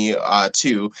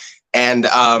 22, and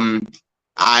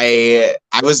I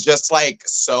was just like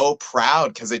so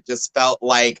proud, because it just felt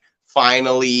like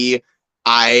finally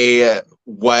I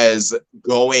was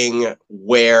going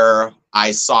where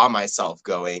I saw myself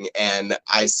going, and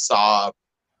I saw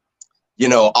you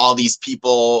know, all these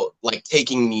people like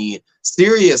taking me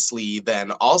seriously, then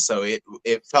also it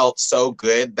felt so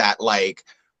good that like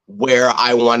where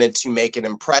I wanted to make an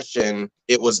impression,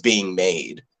 it was being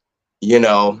made, you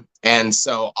know? And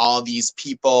so all these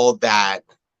people that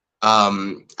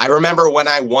I remember when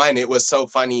I won, it was so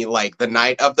funny. Like the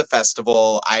night of the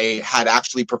festival, I had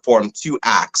actually performed 2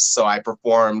 acts. So I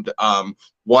performed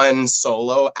one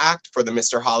solo act for the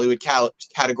Mr. Hollywood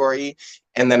category,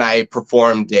 and then I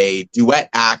performed a duet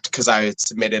act because I had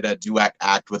submitted a duet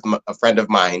act with a friend of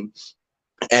mine.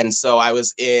 And so I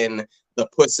was in the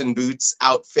Puss in Boots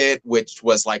outfit, which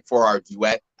was like for our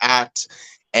duet act.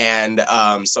 And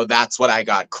so that's what I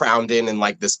got crowned in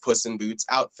like this Puss in Boots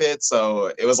outfit.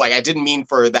 So it was like, I didn't mean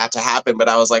for that to happen, but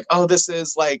I was like, oh, this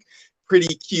is like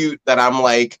pretty cute that I'm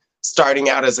like starting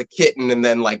out as a kitten. And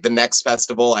then like the next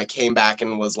festival, I came back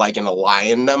and was like in a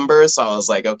lion number. So I was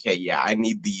like, okay, yeah, I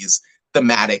need these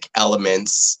thematic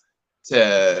elements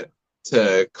to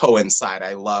coincide.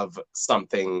 I love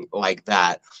something like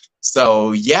that.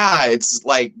 So yeah, it's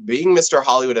like being Mr.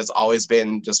 Hollywood has always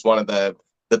been just one of the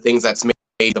things that's made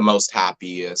the most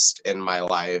happiest in my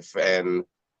life, and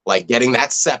like getting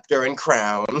that scepter and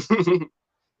crown.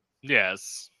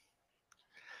 Yes.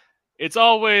 It's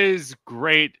always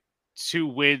great to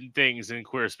win things in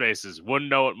queer spaces. Wouldn't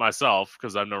know it myself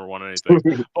because I've never won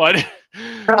anything. But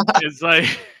it's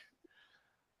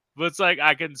like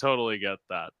I can totally get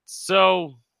that.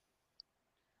 So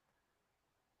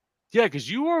yeah, because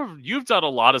you've done a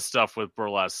lot of stuff with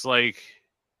burlesque. Like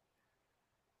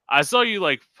I saw you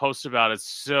like post about it.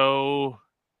 So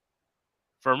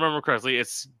if I remember correctly,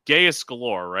 it's Gayest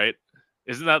Galore, right?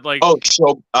 Isn't that like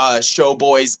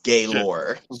Showboys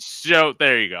Gaylore? Show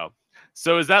there you go.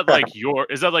 So is that like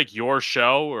your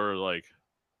show or like?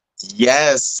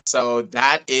 Yes, so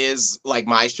that is like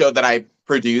my show that I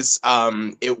produce.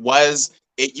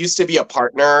 It used to be a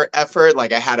partner effort.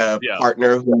 Like I had a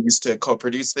partner who used to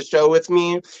co-produce the show with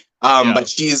me. But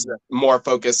she's more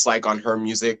focused like on her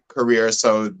music career.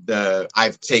 So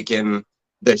I've taken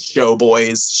the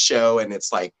Showboys show and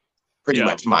it's like pretty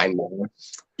much mine now.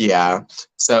 Yeah.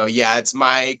 So yeah, it's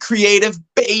my creative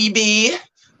baby.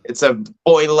 It's a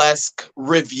boylesque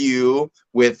review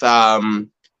with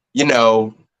you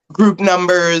know, group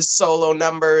numbers, solo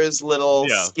numbers, little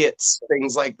skits,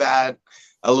 things like that.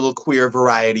 A little queer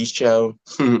variety show.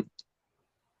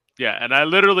 Yeah, and I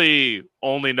literally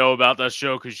only know about that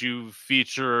show because you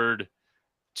featured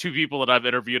 2 people that I've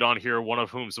interviewed on here, one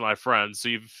of whom's my friend. So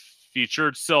you've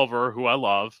featured Silver, who I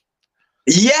love.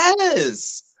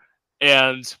 Yes!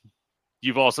 And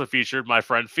you've also featured my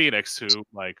friend Phoenix, who,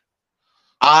 like...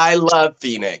 I love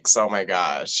Phoenix, oh my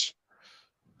gosh.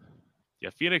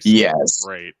 Yeah, Phoenix is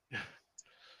great.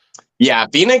 Yeah,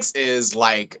 Phoenix is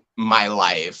like my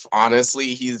life.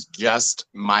 Honestly, he's just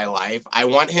my life. I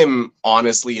want him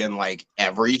honestly in like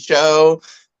every show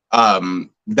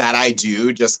that I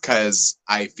do, just because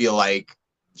I feel like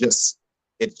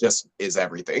it just is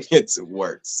everything. It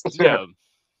works. Yeah.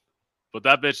 But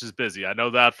that bitch is busy. I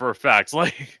know that for a fact.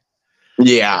 Like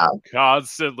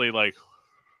constantly like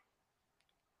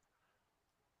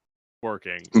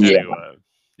working. Anyway.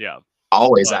 Yeah.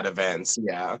 Always at events,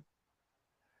 yeah.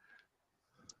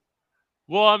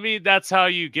 Well, I mean, that's how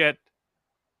you get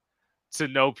to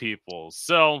know people.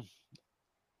 So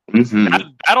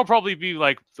that'll probably be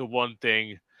like the one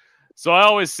thing. So I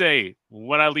always say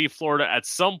when I leave Florida, at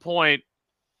some point,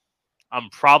 I'm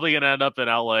probably going to end up in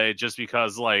LA just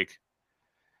because, like,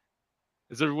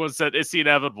 as everyone said, it's the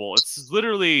inevitable. It's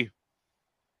literally,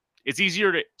 it's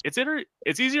easier to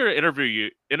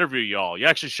interview y'all. You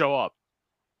actually show up.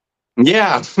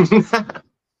 Yeah.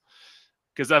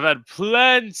 Because I've had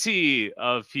plenty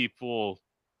of people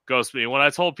ghost me. When I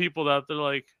told people that, they're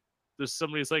like, there's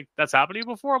somebody who's like, that's happened to you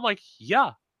before? I'm like,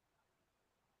 yeah.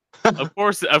 Of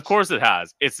course it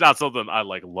has. It's not something I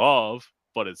like love,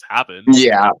 but it's happened.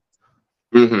 Yeah.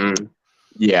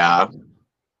 Yeah.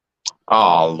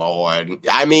 Oh Lord.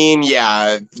 I mean,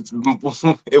 yeah,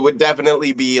 it would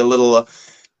definitely be a little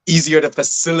easier to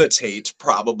facilitate,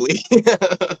 probably.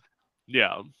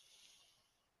 Yeah.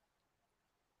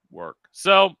 Work.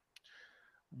 So,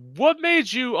 what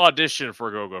made you audition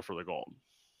for Gogo for the Gold?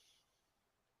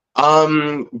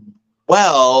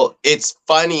 Well, it's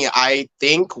funny. I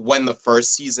think when the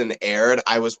first season aired,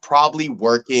 I was probably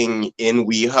working in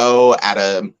WeHo at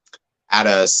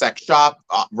a sex shop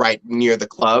right near the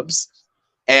clubs,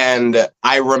 and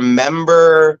I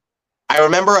remember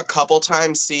a couple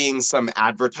times seeing some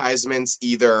advertisements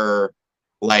either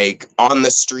like on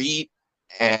the street,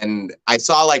 and I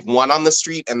saw like one on the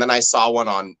street and then I saw one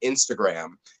on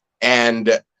Instagram.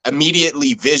 And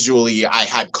immediately visually I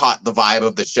had caught the vibe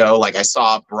of the show. Like I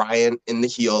saw Bryant in the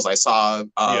heels, I saw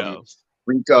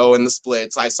Rico in the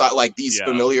splits, I saw like these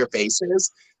familiar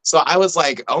faces. So I was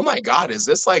like, oh my God, is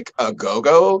this like a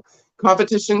go-go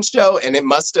competition show? And it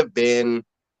must have been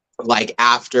like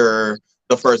after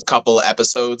the first couple of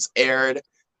episodes aired.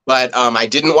 But I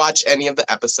didn't watch any of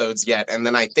the episodes yet. And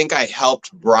then I think I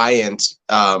helped Bryant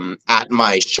at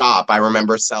my shop. I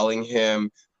remember selling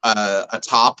him a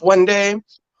top one day.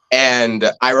 And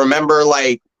I remember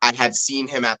like I had seen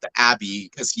him at the Abbey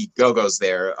because he go-goes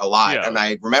there a lot. Yeah. And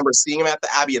I remember seeing him at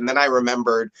the Abbey. And then I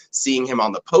remembered seeing him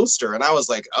on the poster. And I was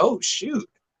like, oh, shoot,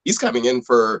 he's coming in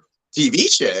for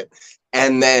TV shit.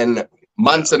 And then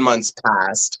months and months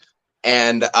passed.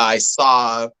 And I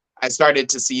started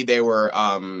to see they were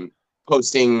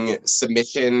posting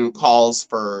submission calls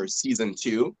for season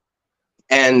 2.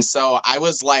 And so I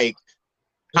was like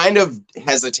kind of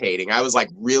hesitating. I was like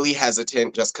really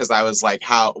hesitant just because I was like,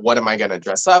 what am I going to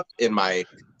dress up in my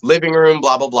living room,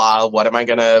 blah, blah, blah. What am I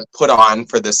going to put on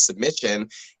for this submission?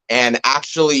 And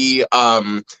actually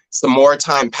some more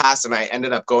time passed and I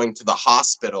ended up going to the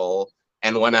hospital.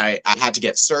 And when I had to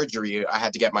get surgery, I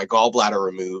had to get my gallbladder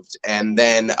removed. And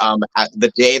then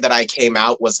the day that I came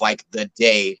out was like the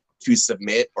day to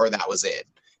submit, or that was it.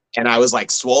 And I was like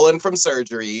swollen from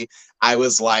surgery. I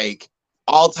was like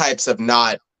all types of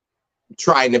not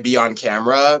trying to be on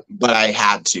camera, but I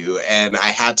had to. And I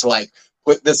had to like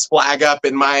put this flag up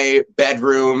in my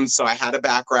bedroom. So I had a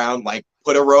background, like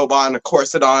put a robe on, a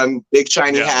corset on, big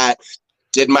shiny hat,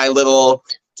 did my little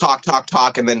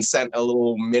talk, and then sent a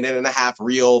little 1.5-minute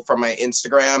reel from my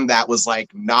Instagram that was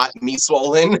like not me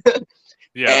swollen.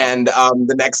 And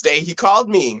the next day he called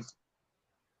me.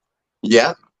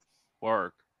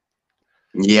 Work.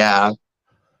 Yeah,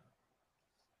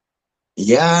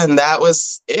 and that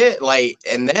was it. Like,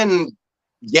 and then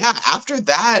after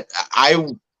that I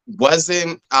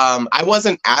wasn't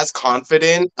as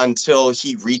confident until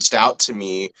he reached out to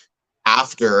me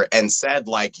after and said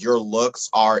like, your looks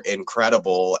are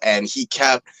incredible. And he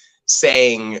kept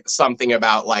saying something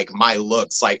about like my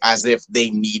looks, like as if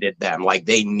they needed them, like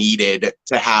they needed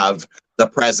to have the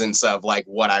presence of like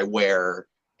what I wear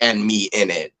and me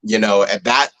in it, you know. And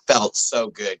that felt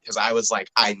so good because I was like,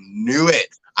 I knew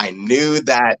it. I knew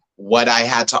that what I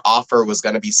had to offer was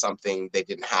going to be something they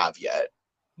didn't have yet.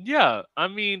 Yeah, I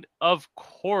mean, of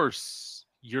course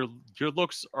your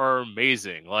looks are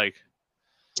amazing. Like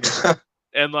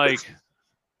and like,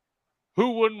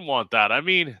 who wouldn't want that? I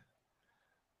mean,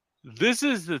 this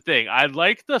is the thing. I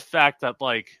like the fact that,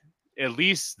 like, at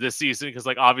least this season, because,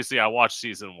 like, obviously I watched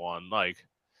season 1, like,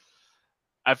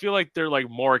 I feel like they're, like,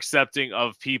 more accepting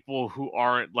of people who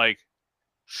aren't, like,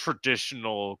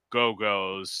 traditional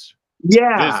go-go's.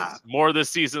 Yeah. More this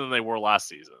season than they were last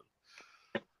season.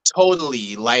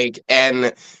 Totally. Like,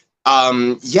 and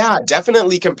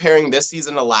definitely comparing this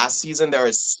season to last season, there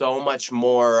is so much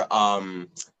more to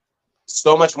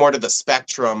the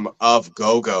spectrum of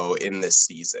go-go in this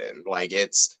season. Like,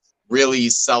 it's really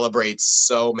celebrates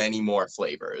so many more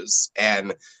flavors.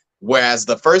 And whereas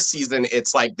the first season,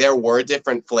 it's like there were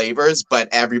different flavors, but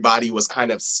everybody was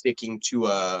kind of sticking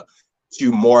to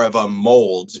more of a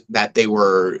mold that they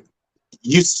were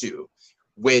used to.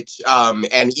 Which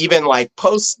and even like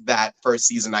post that first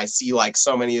season, I see like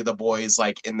so many of the boys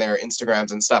like in their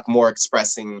Instagrams and stuff more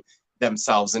expressing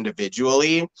themselves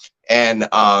individually. And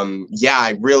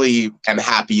I really am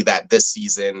happy that this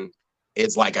season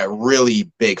is like a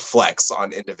really big flex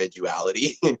on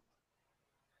individuality. And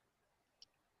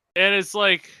it's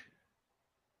like,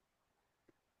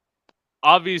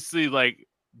 obviously, like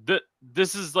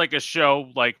this is like a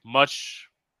show like much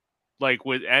like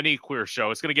with any queer show,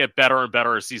 it's going to get better and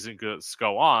better as seasons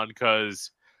go on,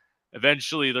 because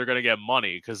eventually they're going to get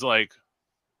money. Because, like,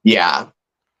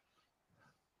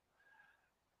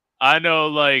 I know,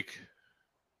 like,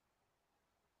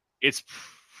 it's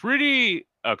pretty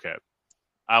okay.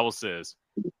 I will say this.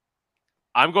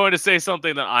 I'm going to say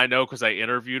something that I know because I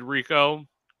interviewed Rico.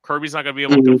 Kirby's not going to be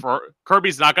able to confirm.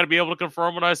 Kirby's not going to be able to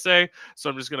confirm what I say, so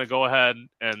I'm just going to go ahead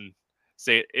and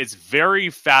say it's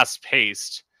very fast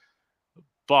paced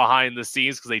behind the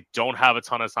scenes because they don't have a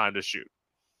ton of time to shoot.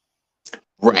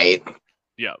 Right.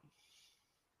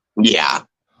 Yeah.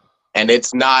 And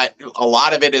it's not, a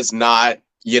lot of it is not,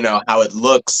 you know, how it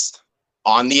looks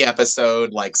on the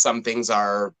episode. Like, some things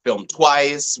are filmed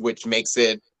twice, which makes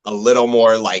it a little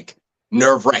more like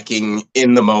nerve-wracking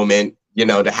in the moment, you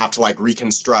know, to have to like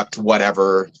reconstruct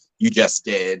whatever you just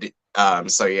did.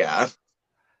 That's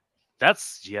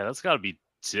gotta be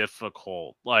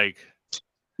difficult. Like,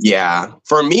 Yeah.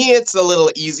 For me, it's a little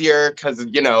easier because,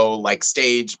 like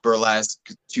stage,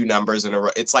 burlesque, 2 numbers in a row.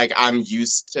 It's like I'm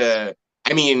used to,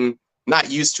 I mean,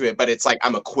 not used to it, but it's like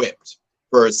I'm equipped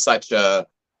for such a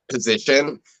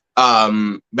position.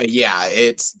 But yeah,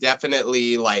 it's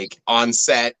definitely like on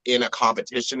set in a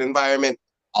competition environment.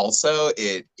 Also,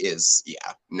 it is,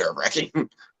 yeah, nerve-wracking. What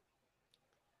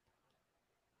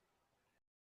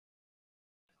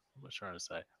was I trying to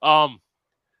say?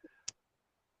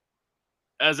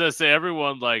 As I say,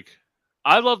 everyone like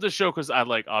I love the show because I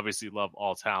like obviously love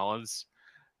all talents.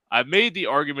 I made the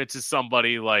argument to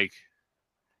somebody like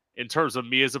in terms of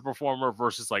me as a performer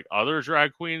versus like other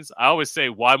drag queens. I always say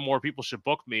why more people should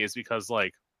book me is because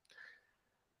like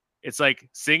it's like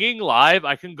singing live.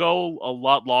 I can go a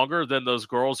lot longer than those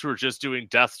girls who are just doing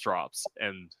death drops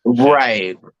and shit.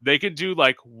 Right. They can do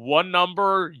like one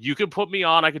number. You can put me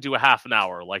on. I could do a half an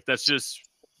hour. Like that's just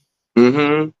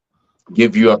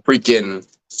Give you a freaking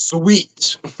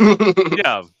sweet.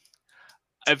 yeah.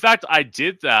 In fact, I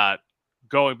did that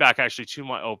going back actually to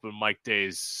my open mic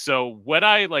days. So when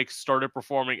I like started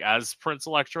performing as Prince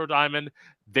Electro Diamond,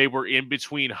 they were in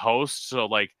between hosts. So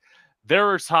like there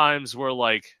were times where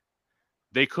like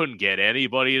they couldn't get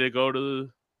anybody to go to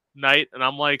the night, and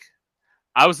I'm like,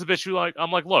 I was a bitch who like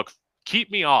I'm like, look,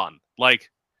 keep me on. Like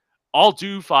I'll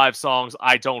do 5 songs.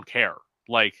 I don't care.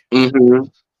 Like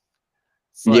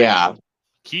it's like Yeah.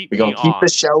 keep We're me gonna keep on. the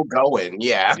show going.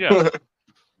 Yeah. Yeah.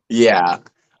 Yeah.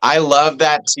 I love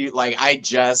that too. Like I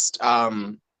just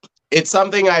it's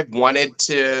something I've wanted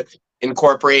to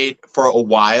incorporate for a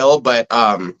while, but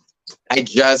I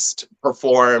just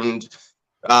performed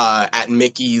at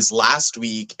Mickey's last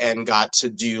week and got to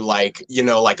do like,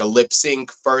 like a lip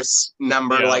sync first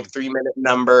number, Yeah. like 3-minute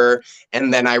number.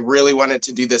 And then I really wanted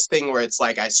to do this thing where it's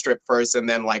like I strip first and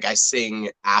then like I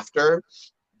sing after,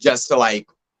 just to like,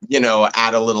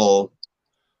 add a little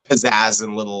pizzazz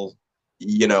and little,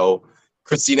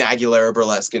 Christina Aguilera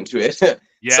burlesque into it. So I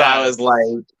Yes. was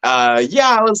like,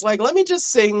 I was like, let me just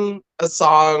sing a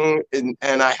song and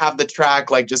I have the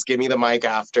track, like just give me the mic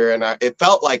after. And it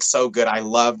felt like so good. I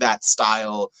love that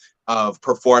style of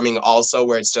performing also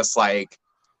where it's just like,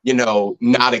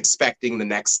 not expecting the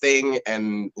next thing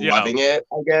and Yeah. loving it,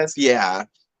 I guess. Yeah,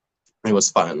 it was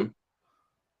fun.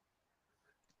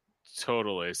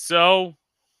 Totally. So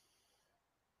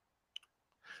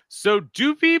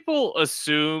do people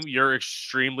assume you're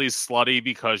extremely slutty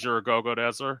because you're a go-go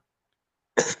dancer?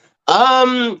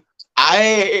 I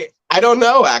don't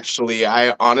know actually.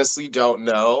 I honestly don't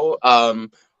know.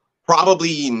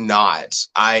 Probably not.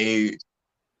 I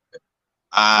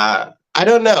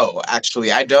don't know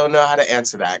actually. I don't know how to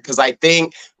answer that because I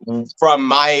think from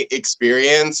my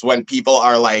experience when people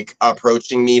are like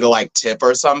approaching me to like tip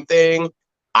or something,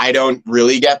 I don't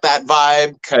really get that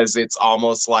vibe because it's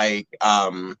almost like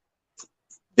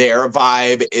their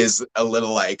vibe is a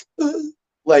little like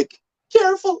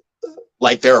careful,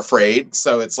 like they're afraid.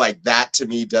 So it's like that to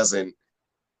me doesn't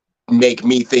make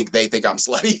me think they think I'm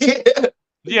slutty.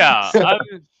 Yeah.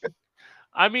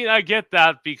 I mean, I get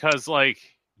that because like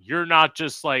you're not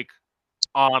just like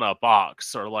on a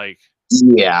box or like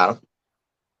Yeah.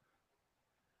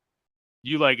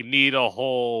 you like need a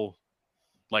whole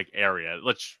like area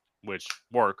which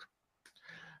work.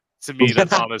 To me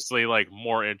that's honestly like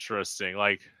more interesting.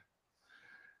 Like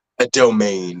A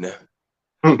domain.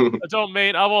 a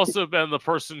domain. I've also been the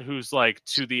person who's like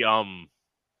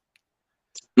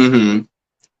Mm-hmm.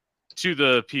 to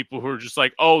the people who are just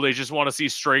like, oh, they just want to see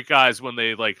straight guys when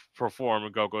they like perform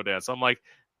and go dance. I'm like,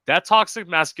 that toxic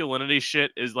masculinity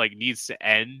shit is like needs to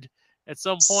end at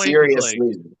some point. It's like,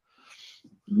 Seriously.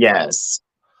 Yes.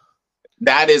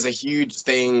 That is a huge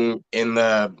thing in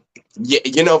the,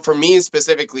 for me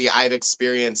specifically, I've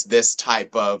experienced this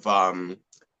type of,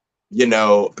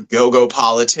 go-go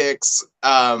politics.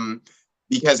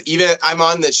 Because even I'm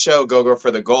on this show, Gogo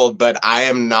for the Gold, but I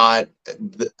am not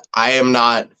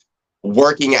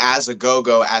working as a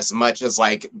go-go as much as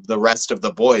like the rest of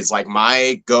the boys. Like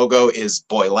my go-go is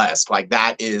boylesque. Like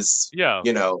that is, yeah,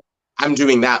 I'm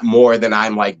doing that more than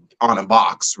I'm like on a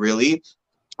box, really.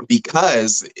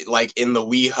 Because like in the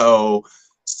WeHo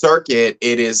circuit,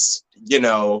 it is,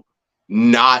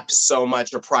 not so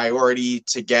much a priority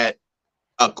to get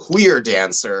a queer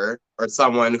dancer or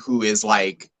someone who is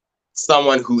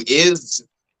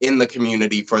in the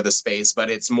community for the space, but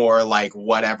it's more like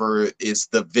whatever is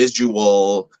the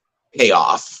visual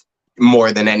payoff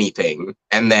more than anything.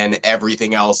 And then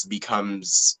everything else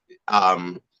becomes,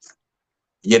 not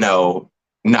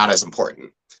as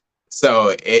important.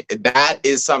 So that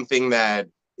is something that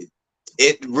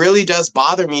it really does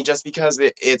bother me just because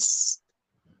it's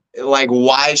like,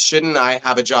 why shouldn't I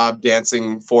have a job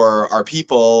dancing for our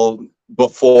people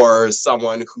before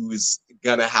someone who's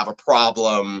gonna have a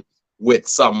problem with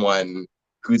someone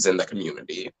who's in the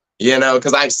community? You know,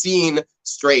 because I've seen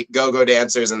straight go-go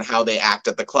dancers and how they act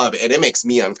at the club, and it makes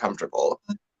me uncomfortable.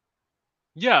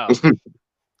 Yeah.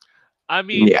 I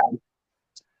mean, Yeah.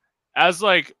 as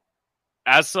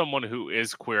someone who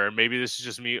is queer, and maybe this is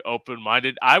just me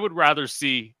open-minded, I would rather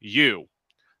see you,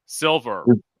 Silver,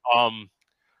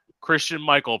 Christian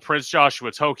Michael, Prince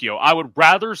Joshua, Tokyo. I would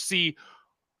rather see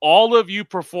all of you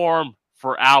perform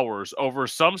for hours over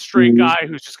some straight guy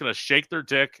who's just gonna shake their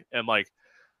dick and like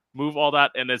move all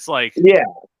that, and it's like, Yeah.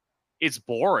 it's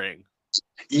boring.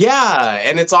 Yeah,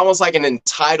 and it's almost like an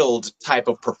entitled type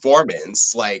of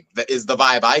performance. Like that is the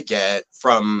vibe I get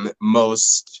from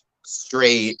most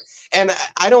straight. And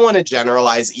I don't want to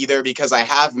generalize either because I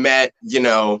have met, you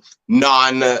know,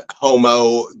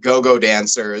 non-homo go-go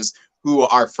dancers who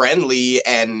are friendly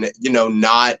and, you know,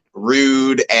 not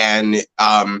rude and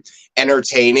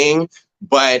entertaining,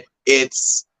 but it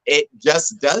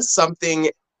just does something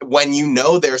when you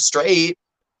know they're straight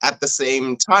at the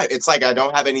same time. It's like, I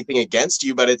don't have anything against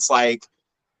you, but it's like,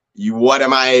 what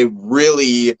am I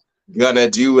really gonna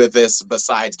do with this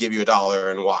besides give you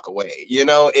 $1 and walk away? You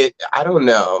know, I don't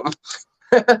know.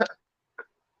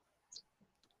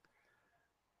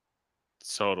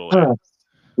 Totally.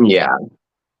 Yeah.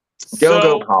 Go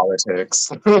So,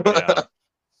 politics. yeah.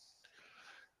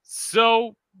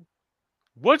 So,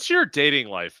 what's your dating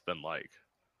life been like?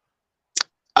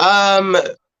 Uh,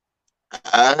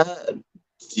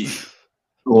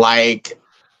 like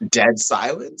dead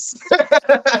silence.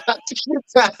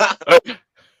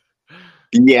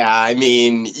 Yeah, I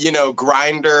mean, you know,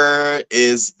 Grinder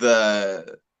is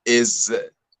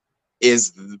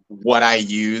what I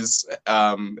use,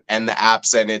 and the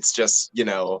apps, and it's just, you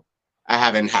know, I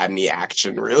haven't had any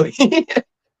action really.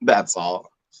 That's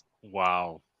all.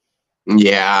 Wow.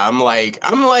 Yeah, I'm like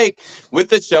with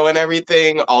the show and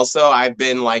everything. Also, I've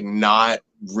been like not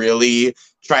really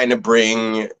trying to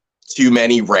bring too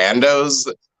many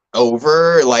randos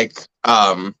over, like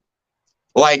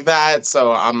that.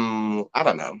 So I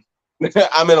don't know.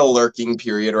 I'm in a lurking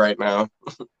period right now.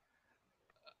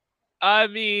 I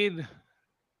mean,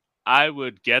 I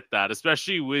would get that,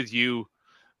 especially with you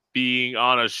being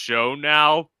on a show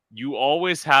now. You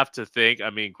always have to think, I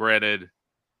mean, granted,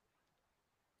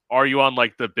 are you on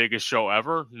like the biggest show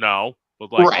ever? No.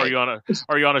 But like, Right. are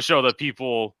you on a show that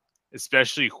people,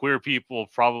 especially queer people,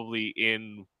 probably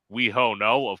in WeHo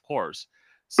know? Of course.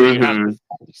 So Mm-hmm.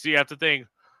 you have to think,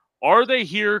 are they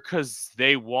here because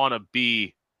they want to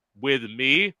be with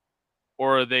me,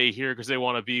 or are they here because they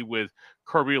want to be with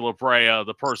Kirby Labrea,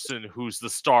 the person who's the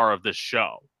star of this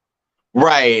show?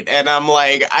 Right. And I'm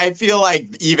like, I feel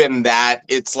like even that,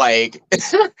 it's like,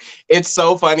 it's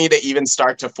so funny to even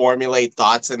start to formulate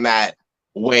thoughts in that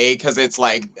way. Cause it's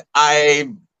like,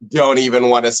 I don't even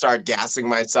want to start gassing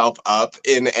myself up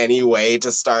in any way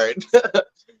to start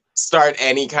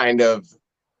any kind of,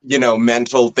 you know,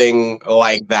 mental thing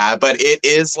like that. But it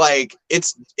is like,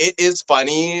 it is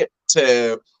funny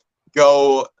to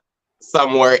go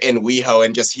somewhere in WeHo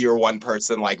and just hear one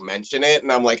person like mention it.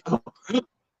 And I'm like, oh, that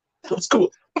was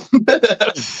cool.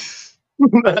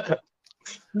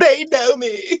 They know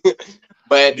me.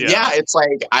 But yeah, it's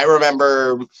like I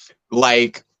remember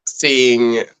like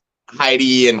seeing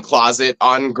Heidi in Closet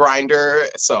on Grinder.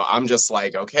 So I'm just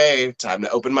like, okay, time to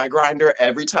open my Grinder.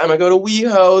 Every time I go to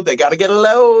WeHo, they gotta get a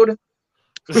load.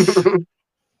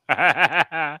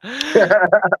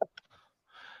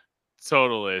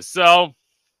 Totally. So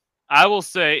I will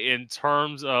say, in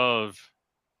terms of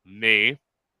me,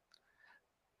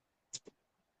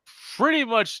 pretty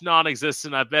much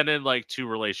non-existent. I've been in like 2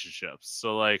 relationships.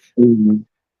 So like, Mhm.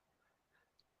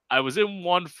 I was in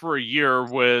one for a year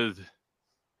with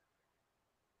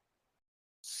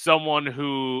someone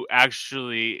who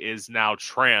actually is now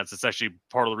trans. It's actually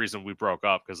part of the reason we broke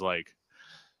up, because like,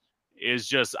 is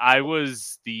just I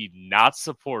was the not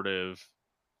supportive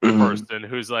Mhm. person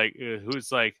who's like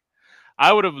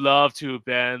I would have loved to have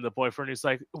been the boyfriend who's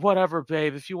like, whatever,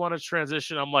 babe, if you want to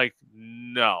transition. I'm like,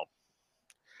 no.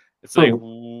 It's like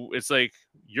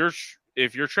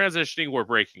if you're transitioning, we're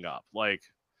breaking up. Like,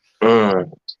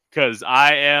 Mhm. because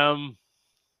I am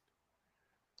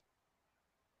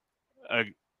a,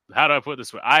 how do I put it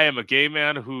this way? I am a gay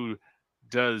man who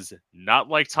does not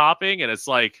like topping, and it's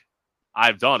like,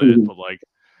 I've done it, but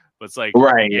it's like,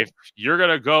 Right. if you're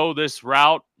gonna go this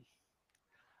route,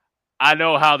 I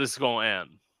know how this is gonna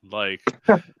end. Like,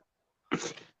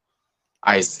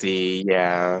 I see.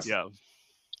 Yeah. yeah,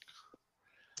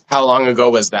 How long ago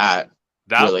was that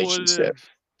that was relationship?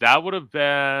 that would have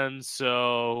been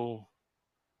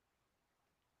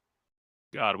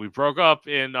God, we broke up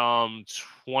in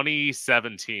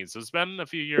 2017, so it's been a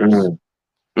few years.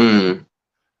 Mm.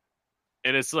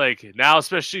 And it's like now,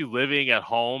 especially living at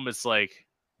home, it's like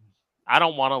I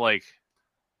don't want to like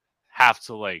have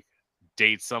to like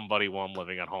date somebody while I'm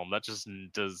living at home. That just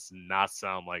does not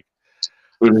sound like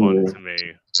fun to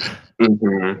me.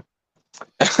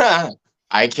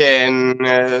 I can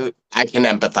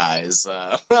empathize.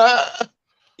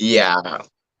 Yeah,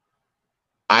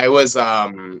 I was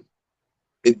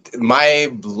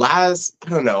my last, I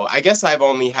don't know, I guess I've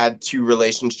only had 2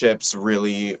 relationships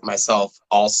really myself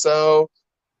also.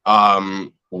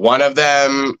 One of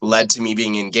them led to me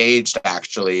being engaged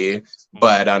actually,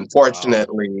 but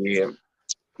unfortunately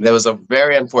there was a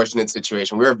very unfortunate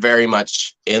situation. We were very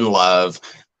much in love,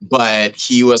 but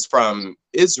he was from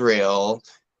Israel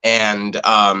and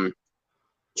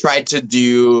tried to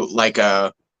do like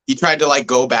he tried to like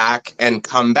go back and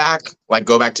come back, like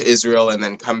go back to Israel and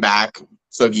then come back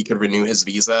so he could renew his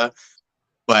visa,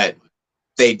 but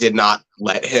they did not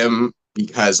let him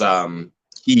because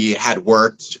he had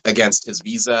worked against his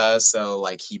visa, so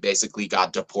like he basically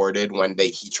got deported when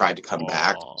he tried to come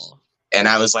back. And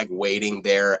I was like waiting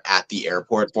there at the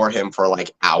airport for him for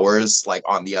like hours, like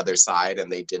on the other side,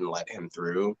 and they didn't let him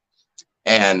through.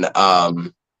 And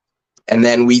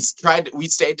then we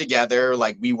stayed together,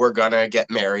 like we were gonna get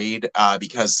married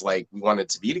because like we wanted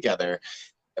to be together.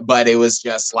 But it was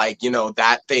just like, you know,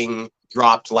 that thing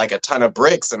dropped like a ton of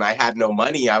bricks and I had no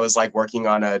money. I was like working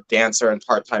on a dancer and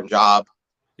part-time job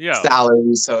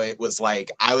salary. So it was like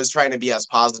I was trying to be as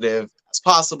positive as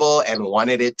possible and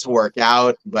wanted it to work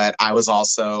out. But I was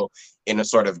also in a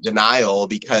sort of denial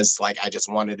because like I just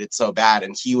wanted it so bad.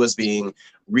 And he was being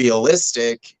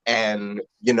realistic and,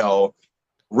 you know,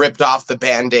 ripped off the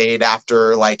Band-Aid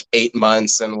after like 8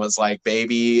 months and was like,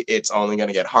 baby, it's only going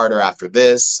to get harder after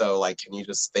this. So like, can you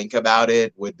just think about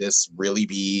it? Would this really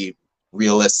be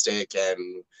realistic?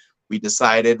 And we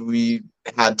decided we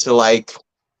had to like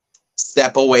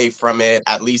step away from it,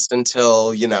 at least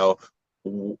until, you know,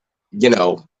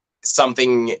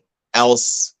 something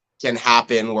else can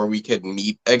happen where we could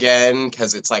meet again.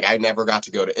 Cause it's like, I never got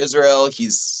to go to Israel.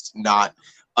 He's not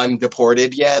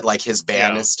undeported yet, like his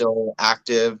ban is still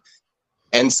active.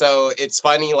 And so it's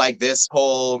funny, like this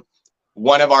whole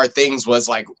one of our things was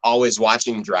like always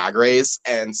watching Drag Race,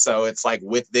 and so it's like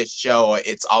with this show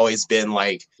it's always been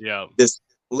like this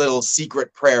little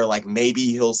secret prayer, like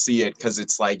maybe he'll see it, because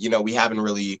it's like, you know, we haven't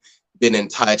really been in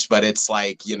touch, but it's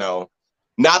like, you know,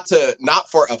 not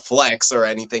for a flex or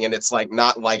anything, and it's like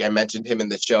not like I mentioned him in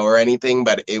the show or anything,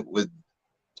 but it would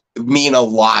mean a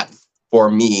lot for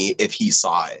me if he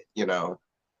saw it, you know.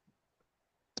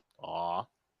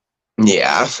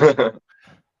 Yeah.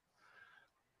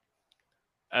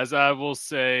 As I will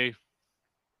say,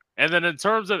 and then in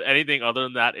terms of anything other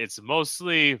than that, it's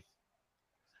mostly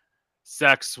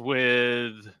sex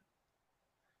with,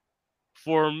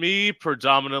 for me,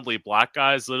 predominantly black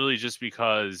guys, literally just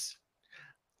because,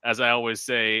 as I always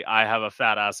say, I have a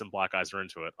fat ass and black guys are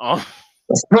into it.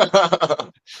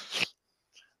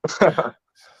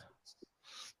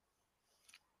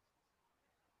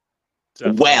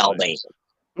 Well, then.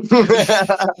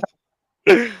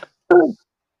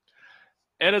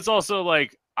 And it's also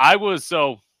like, as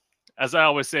I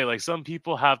always say, like some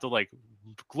people have the like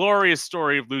glorious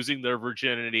story of losing their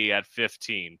virginity at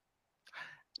 15.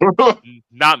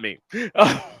 Not me. Yeah.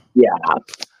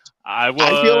 I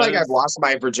feel like I've lost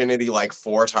my virginity like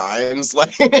 4 times.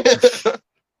 Like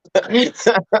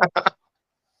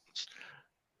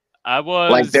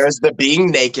like there's the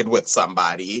being naked with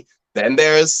somebody, then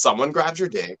there's someone grabs your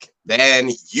dick,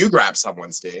 then you grab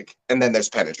someone's dick, and then there's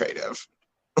penetrative.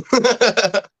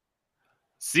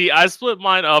 See, I split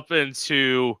mine up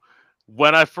into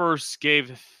when I first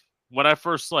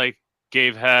like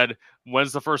gave head,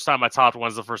 when's the first time I topped,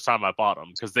 when's the first time I bottom,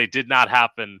 because they did not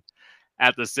happen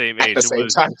at the same age.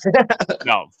 Time.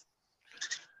 No.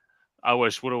 I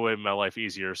wish would have made my life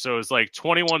easier. So it's like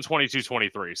 21, 22,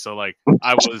 23. So like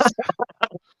I was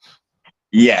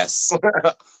yes.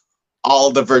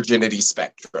 All the virginity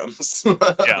spectrums.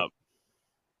 Yeah.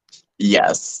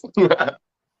 Yes.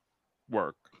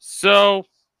 Work. So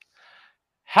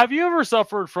have you ever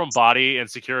suffered from body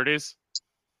insecurities?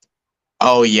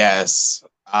 Oh yes.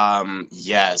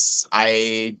 Yes.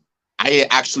 I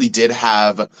actually did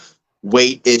have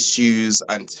weight issues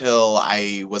until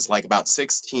I was like about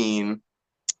 16.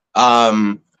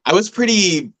 I was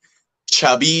pretty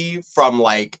chubby from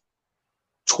like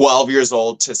 12 years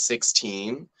old to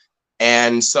 16.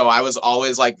 And so I was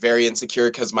always like very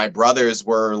insecure because my brothers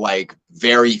were like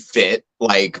very fit,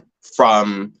 like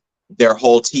from their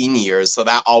whole teen years. So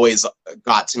that always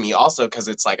got to me also, because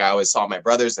it's like I always saw my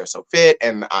brothers, they're so fit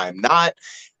and I'm not.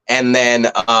 And then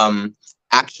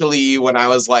actually when I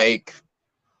was like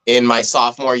in my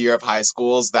sophomore year of high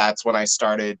schools, that's when I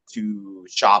started to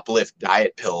shoplift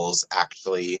diet pills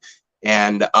actually.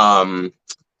 And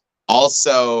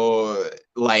also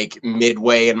like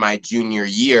midway in my junior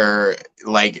year,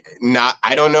 like not,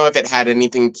 I don't know if it had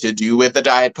anything to do with the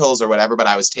diet pills or whatever, but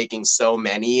I was taking so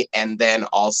many. And then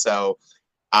also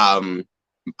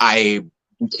I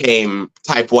became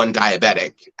type 1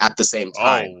 diabetic at the same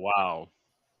time. Oh, wow.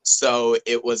 So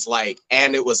it was like,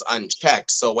 and it was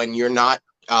unchecked. So when you're not,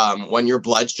 when your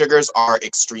blood sugars are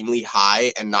extremely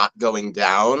high and not going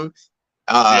down,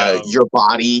 your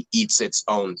body eats its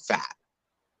own fat.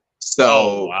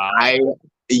 So wow.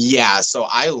 so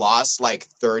I lost like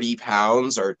 30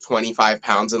 pounds or 25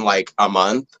 pounds in like a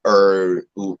month or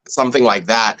something like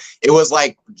that. It was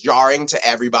like jarring to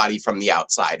everybody from the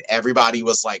outside. Everybody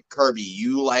was like, Kirby,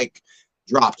 you like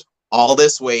dropped all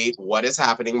this weight. What is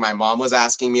happening? My mom was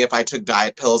asking me if I took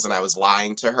diet pills, and I was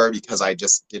lying to her because I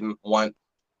just didn't want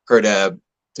her to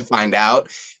find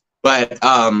out. But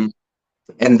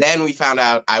and then we found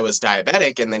out I was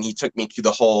diabetic, and then he took me through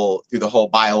the whole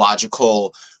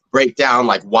biological breakdown,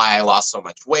 like why I lost so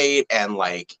much weight, and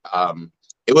like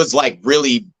it was like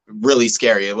really, really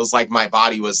scary. It was like my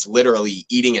body was literally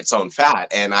eating its own fat,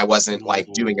 and I wasn't like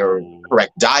doing a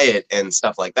correct diet and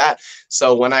stuff like that.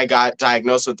 So when I got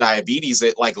diagnosed with diabetes,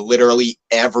 it like literally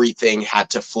everything had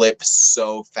to flip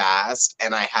so fast,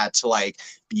 and I had to like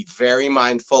be very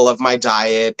mindful of my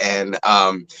diet, and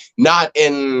not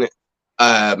in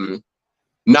a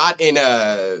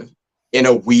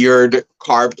weird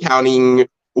carb counting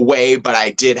way, but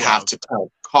I did have to count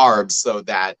carbs so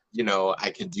that, you know,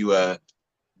 I could do an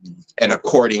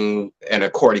according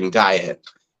diet.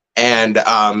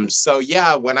 And so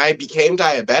yeah, when I became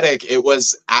diabetic, it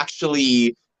was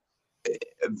actually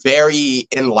very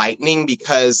enlightening,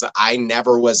 because I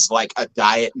never was like a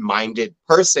diet minded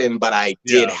person, but I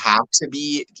did have to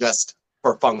be, just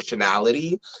for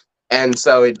functionality. And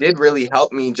so it did really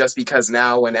help me, just because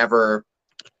now whenever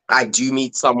I do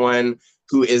meet someone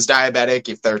who is diabetic,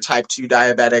 if they're type 2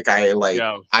 diabetic,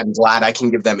 I'm glad I can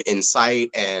give them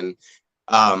insight. And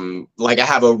like I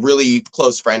have a really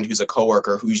close friend who's a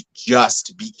coworker who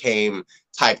just became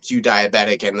type 2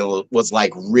 diabetic, and it was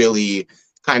like really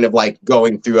kind of like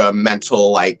going through a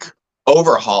mental like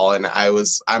overhaul. And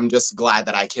I'm just glad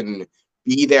that I can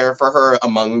be there for her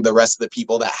among the rest of the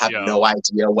people that have no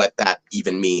idea what that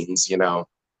even means, you know?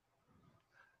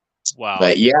 Wow.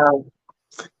 But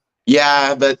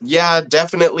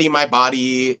definitely my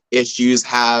body issues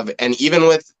have, and even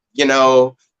with, you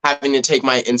know, having to take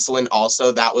my insulin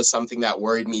also, that was something that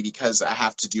worried me, because I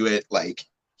have to do it like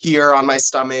here on my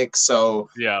stomach. So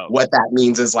what that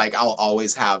means is like I'll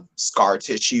always have scar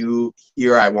tissue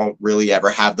here. I won't really ever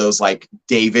have those like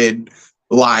David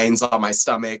lines on my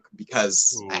stomach,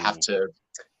 because I have to.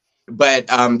 But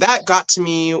that got to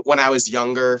me when I was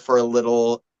younger for a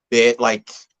little bit,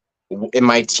 like in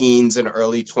my teens and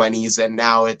early 20s, and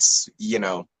now it's, you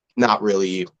know, not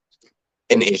really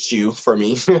an issue for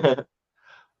me.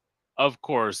 Of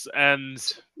course. And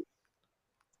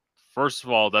first of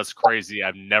all, that's crazy.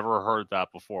 I've never heard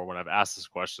that before when I've asked this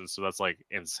question, so that's like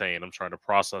insane. I'm trying to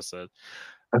process it.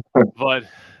 But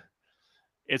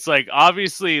it's like,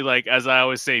 obviously, like as I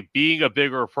always say, being a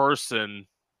bigger person,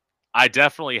 I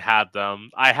definitely had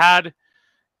them. I had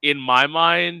in my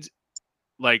mind,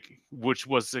 like, which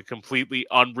was a completely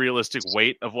unrealistic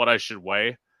weight of what I should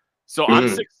weigh. So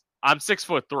I'm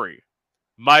 6'3".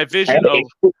 My vision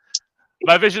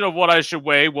of what I should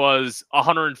weigh was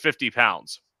 150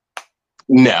 pounds.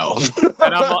 No.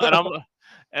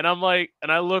 and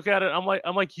I look at it, I'm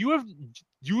like,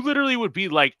 you literally would be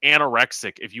like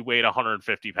anorexic if you weighed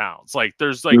 150 pounds. Like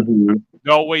there's like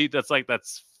no way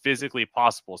that's physically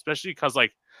possible, especially because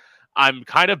like I'm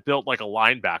kind of built like a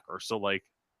linebacker. So like,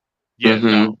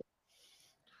 no.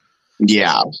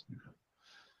 Yeah.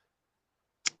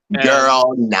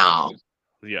 Girl, no.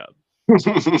 Yeah.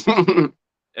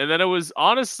 And then it was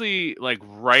honestly like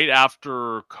right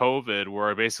after COVID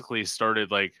where I basically started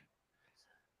like,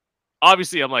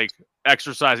 obviously I'm like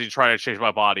exercising, trying to change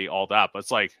my body, all that. But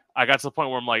it's like, I got to the point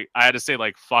where I'm like, I had to say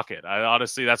like, fuck it.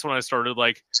 That's when I started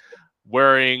like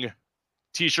wearing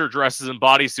t-shirt dresses and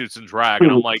bodysuits and drag.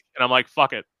 And I'm like,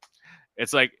 fuck it.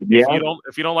 It's like,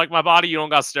 if you don't like my body, you don't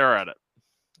got to stare at it.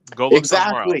 Go look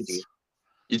somewhere else.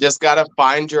 You just got to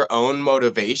find your own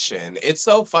motivation. It's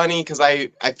so funny because I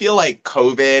feel like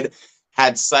COVID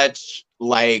had such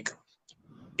like,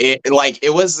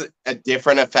 it was a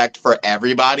different effect for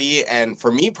everybody, and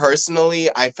for me personally,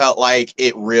 I felt like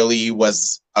it really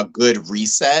was a good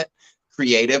reset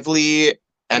creatively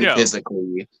and Yeah.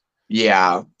 physically.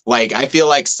 Yeah, like I feel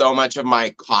like so much of my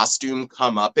costume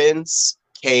comeuppance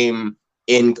came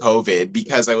in COVID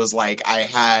because I was like I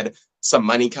had some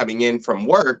money coming in from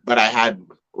work, but I had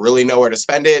really nowhere to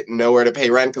spend it, nowhere to pay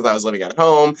rent because I was living at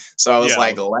home. So I was Yeah.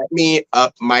 like, let me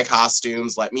up my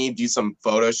costumes, let me do some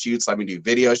photo shoots, let me do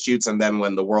video shoots, and then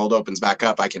when the world opens back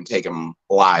up, I can take them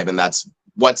live, and that's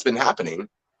what's been happening.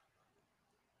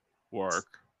 Work.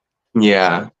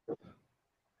 Yeah.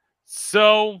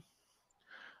 So,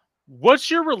 what's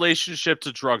your relationship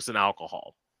to drugs and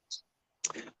alcohol?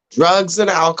 Drugs and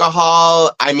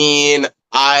alcohol. I mean,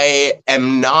 I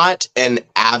am not an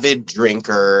avid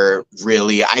drinker,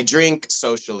 really. I drink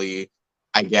socially,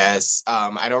 I guess.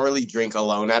 I don't really drink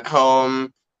alone at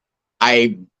home.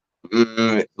 I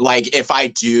like if I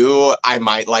do, I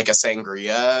might like a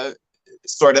sangria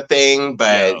sort of thing,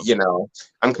 Yeah. but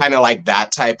I'm kind of like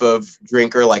that type of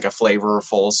drinker, like a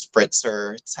flavorful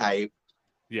spritzer type.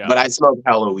 Yeah. But I smoke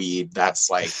hella weed. That's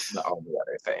like the only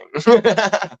other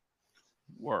thing.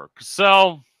 Work.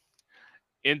 So,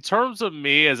 in terms of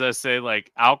me, as I say,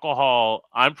 like alcohol,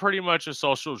 I'm pretty much a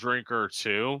social drinker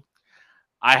too.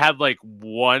 I had like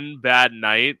one bad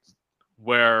night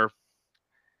where,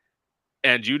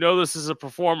 and this as a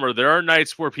performer, there are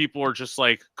nights where people are just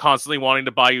like constantly wanting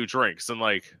to buy you drinks. And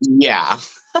like, Yeah.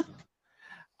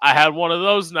 I had one of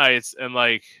those nights and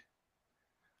like,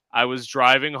 I was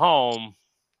driving home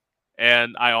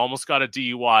and I almost got a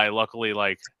DUI. Luckily,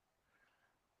 like,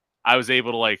 I was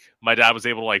able to like, my dad was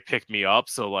able to like pick me up.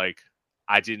 So like,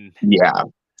 I didn't Yeah.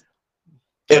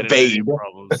 get into any Evade.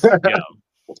 problems.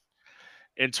 Yeah.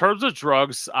 In terms of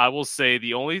drugs, I will say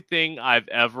the only thing I've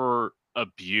ever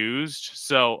abused.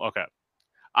 So, okay.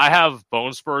 I have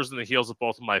bone spurs in the heels of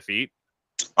both of my feet.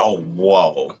 Oh,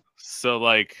 whoa. So,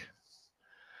 like,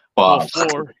 Fuck.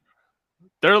 before,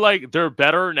 they're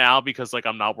better now because, like,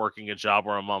 I'm not working a job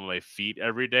where I'm on my feet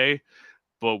every day.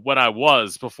 But when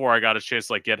before I got a chance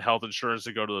to, like, get health insurance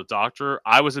to go to the doctor,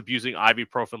 I was abusing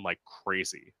ibuprofen like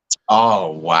crazy.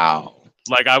 Oh, wow.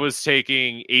 Like, I was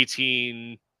taking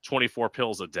 18, 24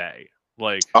 pills a day.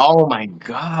 Like, Oh my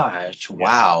gosh.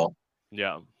 Wow.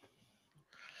 yeah.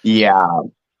 Yeah.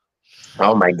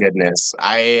 Oh my goodness.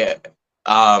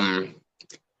 Um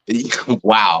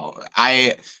wow.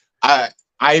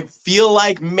 I feel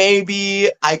like maybe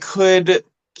I could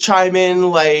chime in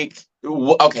like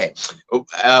okay.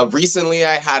 Recently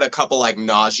I had a couple like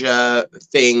nausea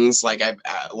things like I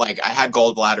had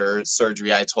gallbladder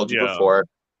surgery I told you Yeah. before.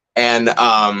 And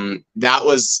that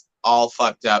was all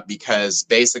fucked up because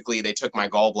basically they took my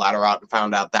gallbladder out and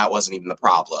found out that wasn't even the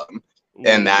problem,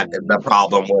 and that the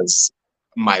problem was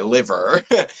my liver.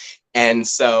 And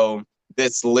so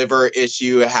this liver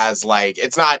issue has like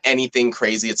it's not anything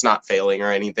crazy, it's not failing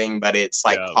or anything, but it's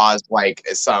like Yeah. caused like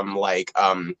some like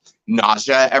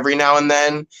nausea every now and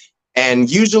then. And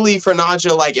usually for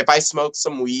nausea, like if I smoke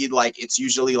some weed, like it's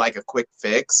usually like a quick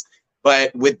fix.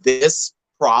 But with this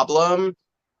problem,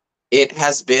 it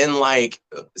has been like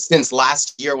since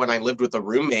last year when I lived with a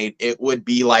roommate, it would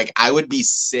be like I would be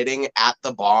sitting at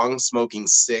the bong smoking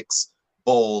 6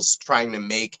 bowls trying to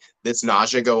make this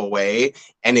nausea go away,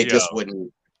 and it Yeah.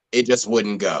 just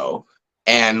wouldn't go.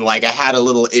 And like I had a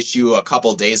little issue a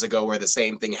couple days ago where the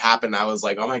same thing happened. I was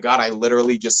like, oh my God, I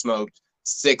literally just smoked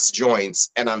 6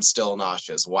 joints and I'm still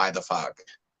nauseous. Why the fuck?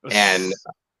 And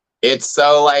it's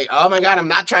so like, oh my God, I'm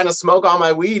not trying to smoke all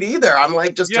my weed either. I'm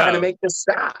like just trying to Yeah. make this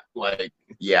stop. Like,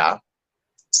 yeah.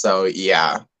 So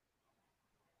yeah.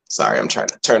 Sorry, I'm trying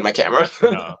to turn my camera.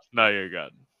 No, you're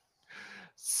good.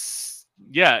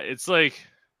 Yeah, it's like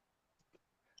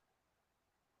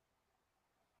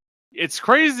it's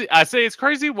crazy. I say it's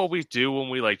crazy what we do when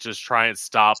we like just try and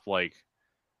stop like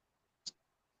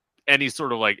any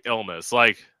sort of like illness.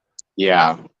 Like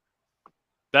Yeah.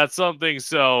 that's something.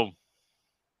 So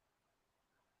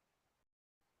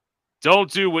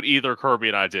don't do what either Kirby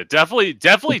and I did. Definitely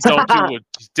don't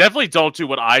do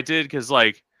what I did because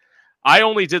like I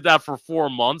only did that for 4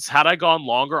 months. Had I gone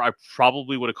longer, I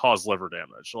probably would have caused liver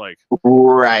damage. Like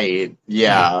Right.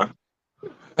 Yeah.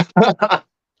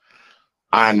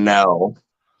 I know.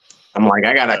 I'm like,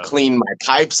 I gotta clean my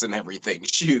pipes and everything.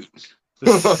 Shoot.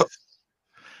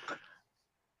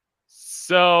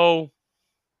 So,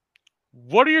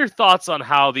 what are your thoughts on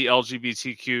how the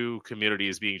LGBTQ community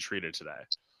is being treated today?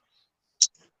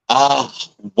 Oh,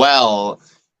 well,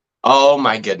 oh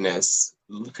my goodness.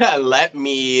 Let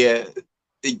me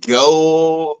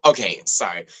go. Okay,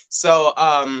 sorry. So,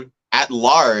 at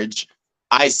large,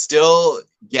 I still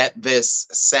get this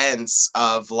sense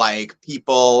of like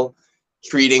people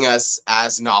treating us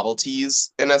as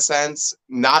novelties in a sense,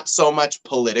 not so much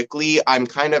politically. I'm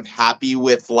kind of happy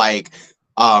with like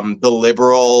the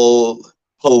liberal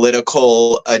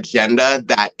political agenda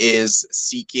that is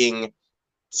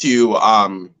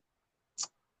to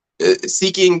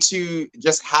seeking to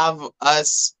just have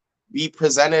us be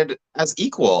presented as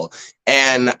equal.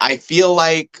 And I feel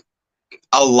like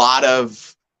a lot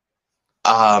of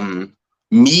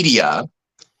media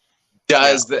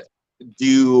does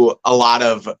do a lot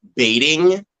of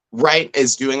baiting, right?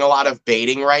 Is doing a lot of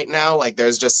baiting right now. Like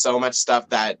there's just so much stuff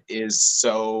that is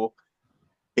so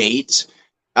bait,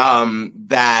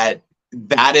 that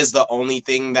is the only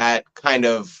thing that kind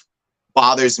of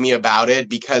bothers me about it,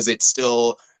 because it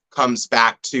still comes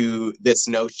back to this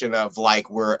notion of like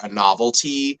we're a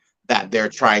novelty that they're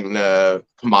trying to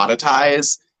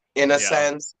commoditize in a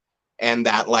sense, and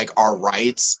that like our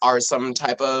rights are some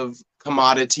type of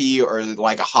commodity or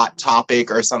like a hot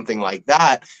topic or something like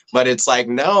that. But it's like,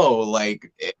 no,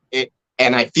 like it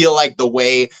and I feel like the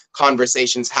way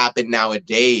conversations happen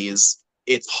nowadays,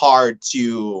 it's hard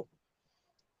to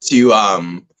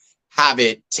have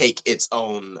it take its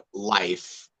own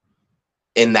life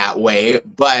in that way.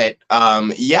 But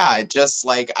yeah, just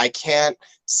like I can't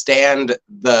stand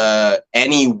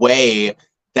any way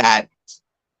that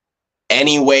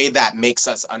makes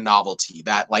us a novelty,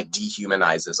 that like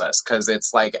dehumanizes us, because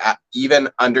it's like even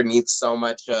underneath so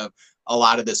much of a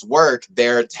lot of this work,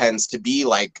 there tends to be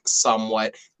like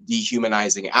somewhat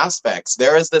dehumanizing aspects.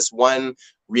 There is this one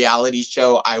reality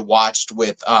show I watched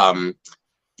with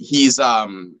he's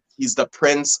the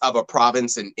prince of a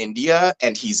province in India,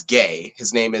 and he's gay.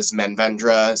 His name is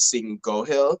Manvendra Singh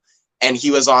Gohil, and he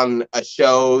was on a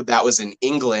show that was in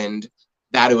England,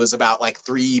 that it was about like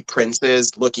three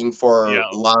princes looking for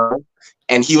love,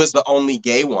 and he was the only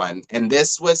gay one. And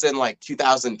this was in like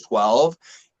 2012,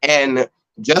 and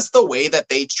just the way that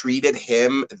they treated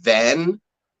him then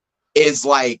is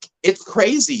like, it's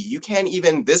crazy. You can't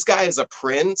even, this guy is a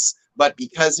prince, but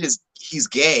because he's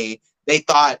gay, they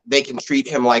thought they can treat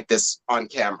him like this on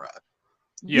camera,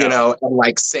 you know, and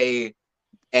like say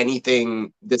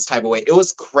anything this type of way. It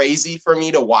was crazy for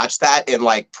me to watch that in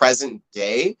like present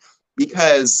day,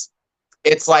 because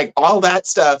it's like all that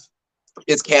stuff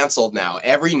is canceled now.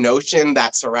 Every notion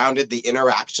that surrounded the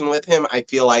interaction with him, I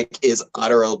feel like is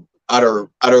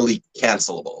utterly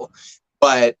cancelable.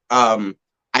 But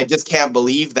I just can't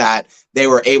believe that they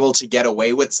were able to get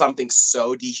away with something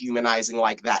so dehumanizing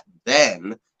like that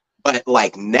then. But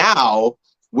like now,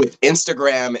 with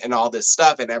Instagram and all this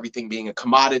stuff and everything being a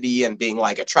commodity and being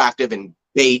like attractive and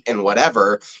bait and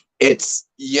whatever, it's,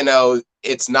 you know,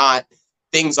 it's not,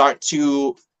 things aren't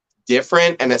too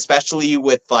different. And especially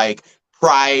with like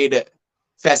Pride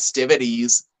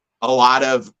festivities, a lot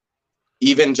of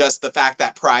even just the fact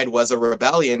that Pride was a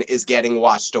rebellion is getting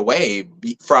washed away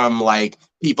from like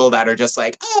people that are just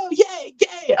like, oh, yay,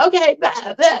 gay, okay,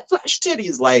 flash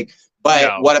titties, like,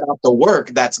 but what about the work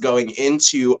that's going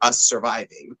into us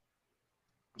surviving?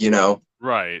 You know?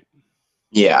 Right.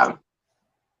 Yeah.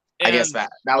 And I guess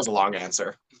that was a long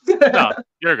answer. No,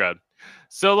 you're good.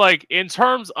 So, like, in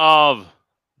terms of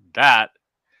that,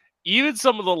 even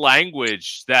some of the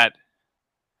language that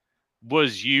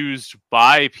was used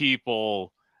by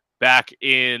people back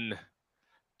in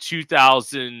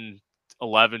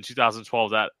 2011, 2012,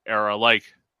 that era, like,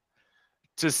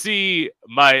 to see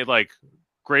my, like,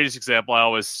 greatest example I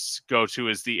always go to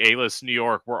is the A-List New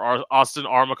York, where Austin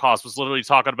Armacost was literally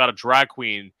talking about a drag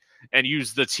queen and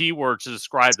used the T word to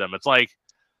describe them. It's like,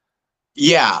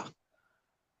 yeah,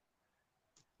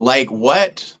 like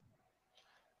what?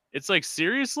 It's like,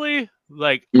 seriously?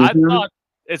 Like, I thought,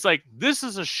 it's like, this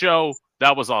is a show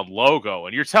that was on Logo,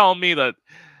 and you're telling me that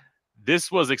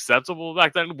this was acceptable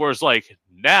back then, whereas like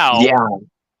now,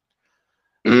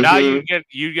 now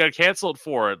you get canceled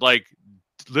for it. Like,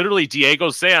 literally, Diego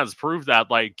Sands proved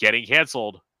that, like, getting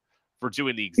canceled for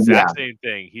doing the exact same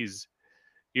thing.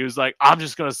 He was like, I'm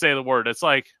just gonna say the word. It's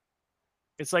like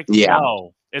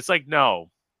no. It's like, no.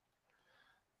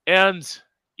 And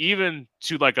even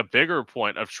to like a bigger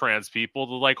point of trans people,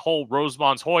 the like whole Rose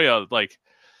Montoya like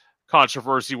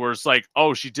controversy where it's like,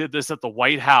 oh, she did this at the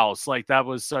White House, like that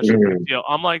was such a big deal.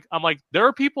 I'm like, there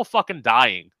are people fucking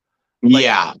dying. Like,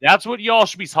 that's what y'all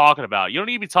should be talking about. You don't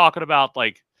need to be talking about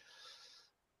like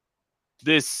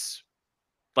this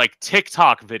like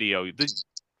TikTok video.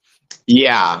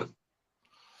 Yeah.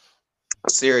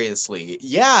 Seriously.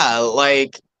 Yeah,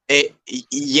 like it,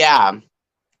 yeah.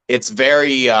 It's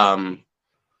very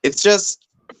it's just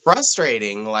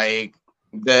frustrating, like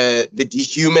the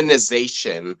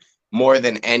dehumanization more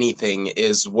than anything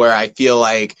is where I feel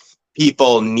like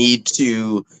people need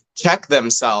to check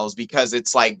themselves, because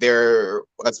it's like they're,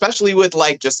 especially with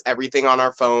like just everything on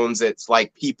our phones, it's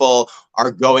like people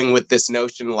are going with this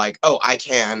notion like, oh, I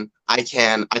can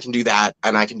do that,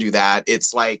 and I can do that.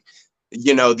 It's like,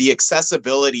 the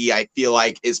accessibility, I feel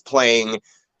like, is playing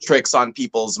tricks on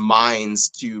people's minds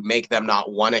to make them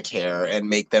not want to care and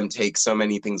make them take so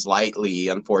many things lightly,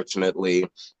 unfortunately.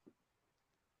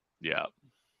 Yeah.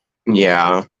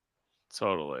 Yeah.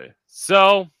 Totally.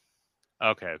 So,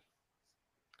 okay.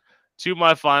 To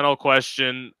my final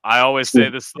question, I always say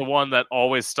this is the one that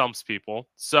always stumps people.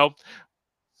 So,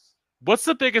 what's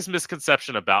the biggest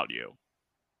misconception about you?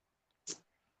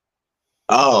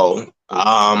 Oh,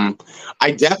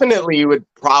 I definitely would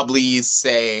probably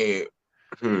say,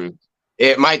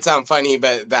 it might sound funny,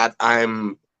 but that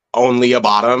I'm only a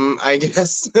bottom, I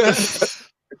guess.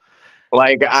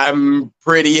 Like, I'm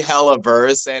pretty hella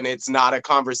verse, and it's not a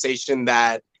conversation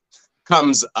that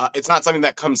it's not something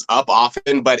that comes up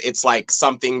often, but it's like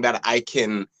something that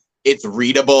it's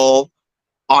readable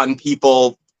on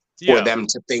people for them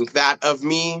to think that of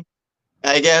me,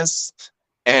 I guess.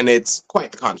 And it's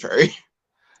quite the contrary.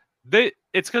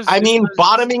 It's because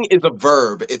bottoming is a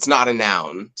verb, it's not a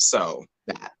noun. So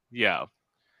that. Yeah.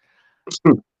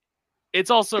 It's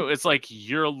also, it's like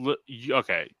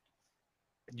okay.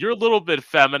 You're a little bit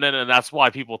feminine, and that's why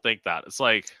people think that. It's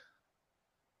like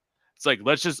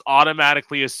let's just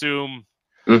automatically assume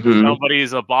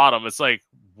somebody's a bottom. It's like,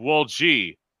 well,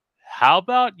 gee, how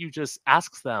about you just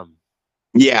ask them?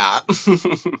 Yeah.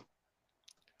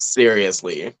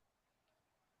 Seriously.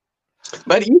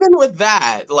 But even with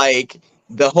that, like,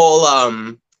 the whole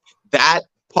that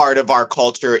part of our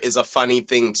culture is a funny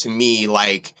thing to me.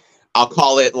 Like, I'll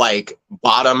call it like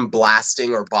bottom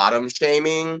blasting or bottom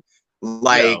shaming.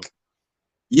 Like,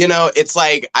 it's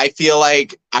like, I feel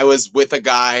like I was with a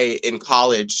guy in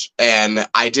college, and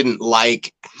I didn't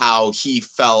like how he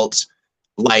felt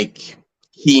like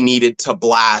he needed to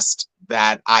blast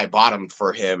that I bottomed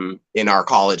for him in our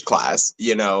college class,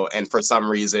 and for some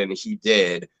reason he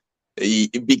did,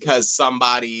 because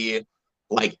somebody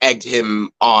like egged him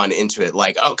on into it,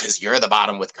 like, oh, because you're the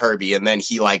bottom with Kirby. And then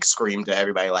he like screamed to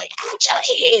everybody like,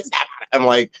 actually he's the bottom. I'm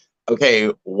like,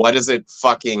 okay, what does it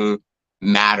fucking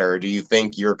matter? Do you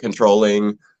think you're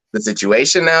controlling the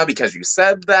situation now because you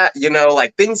said that?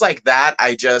 Like, things like that,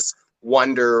 I just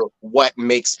wonder what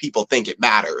makes people think it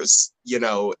matters,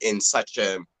 in such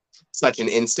an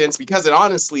instance, because it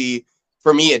honestly,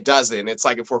 for me, it doesn't. It's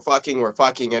like, if we're fucking, we're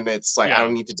fucking, and it's like, I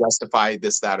don't need to justify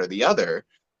this, that, or the other.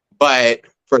 But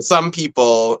for some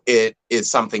people, it is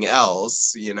something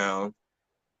else,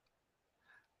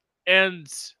 And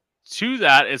to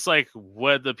that, it's like,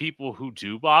 with the people who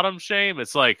do bottom shame,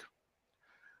 it's like,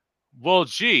 well,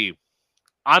 gee,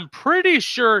 I'm pretty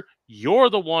sure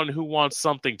you're the one who wants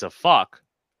something to fuck.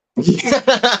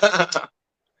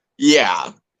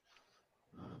 Yeah.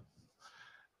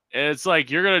 And it's like,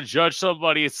 you're going to judge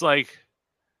somebody. It's like,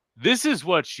 this is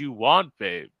what you want,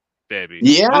 baby.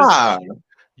 Yeah.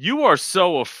 You are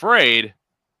so afraid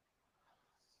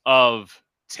of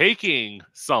taking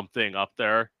something up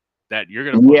there that you're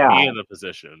going to put me in the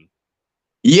position.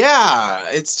 Yeah.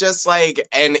 It's just like,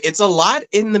 and it's a lot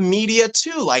in the media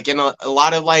too. Like, in a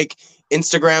lot of like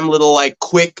Instagram little like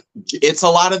it's a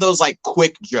lot of those like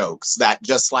quick jokes that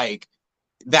just like,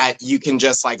 that you can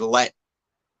just like let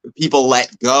people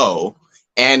let go.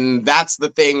 And that's the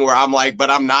thing where I'm like, but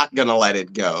I'm not gonna let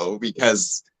it go,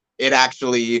 because it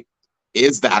actually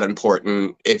is that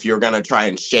important if you're gonna try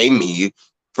and shame me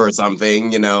for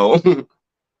something,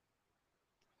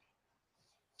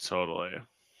 Totally.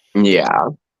 Yeah.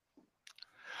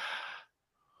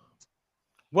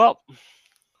 Well,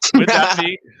 with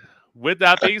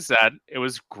that being said, it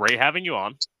was great having you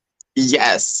on.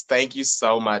 Yes, thank you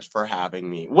so much for having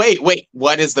me. Wait,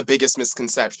 what is the biggest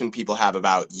misconception people have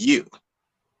about you?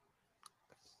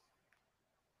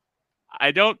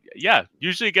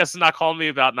 Usually guests are not calling me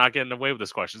about not getting away with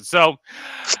this question. So,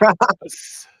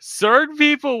 certain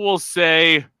people will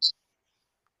say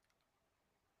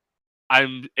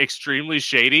I'm extremely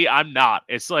shady. I'm not.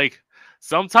 It's like,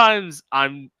 sometimes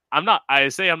I'm not. I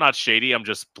say I'm not shady. I'm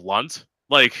just blunt.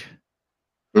 Like,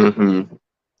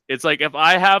 it's like, if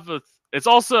I have it's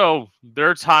also, there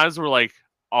are times where like,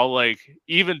 I'll like,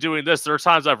 even doing this, there are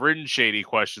times I've written shady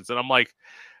questions, and I'm like,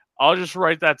 I'll just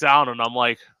write that down, and I'm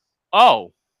like,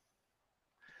 oh,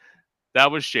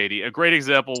 that was shady. A great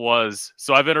example was,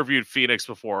 so I've interviewed Phoenix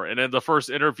before, and in the first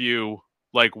interview,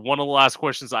 like, one of the last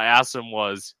questions I asked him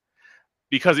was,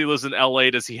 because he lives in LA,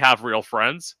 does he have real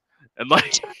friends? And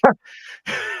like,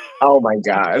 oh my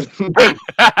God.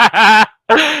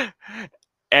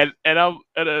 And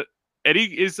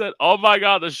he said, "Oh my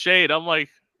God, the shade." I'm like,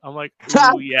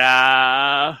 ooh,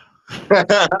 yeah.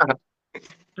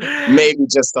 Maybe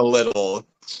just a little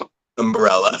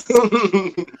umbrella.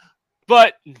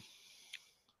 But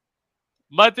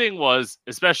my thing was,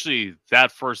 especially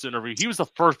that first interview, he was the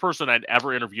first person I'd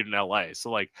ever interviewed in LA. So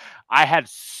like I had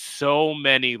so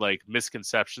many like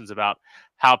misconceptions about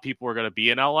how people were going to be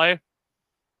in LA,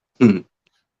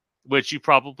 which you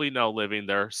probably know living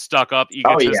there. Stuck up,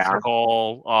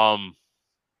 egotistical,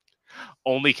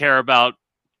 only care about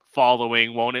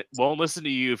following, won't listen to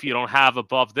you if you don't have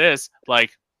above this.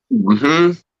 Like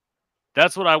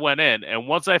that's what I went in. And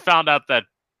once I found out that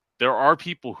there are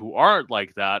people who aren't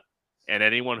like that, and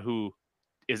anyone who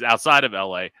is outside of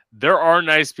LA, there are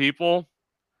nice people.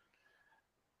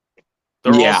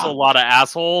 There are also a lot of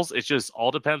assholes. It just all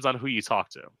depends on who you talk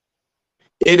to.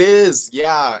 It is,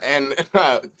 yeah. And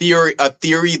a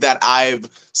theory that I've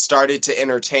started to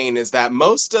entertain is that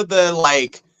most of the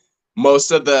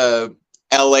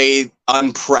LA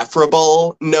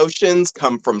unpreferable notions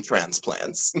come from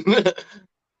transplants.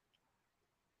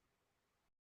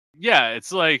 Yeah,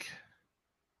 it's like,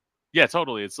 yeah,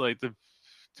 totally. It's like the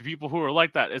people who are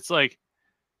like that. It's like,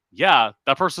 yeah,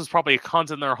 that person's probably a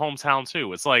cunt in their hometown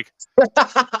too. It's like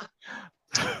the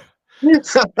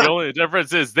only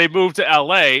difference is they moved to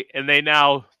LA and they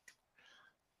now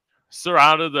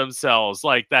surrounded themselves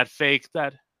like that fake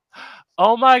that.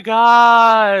 Oh my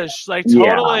gosh! Like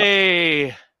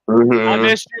totally. I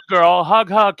missed you, girl. Hug,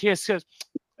 hug, kiss, kiss.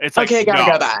 It's like, okay,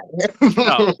 gotta go back.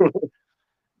 No.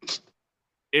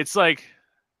 It's like,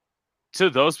 to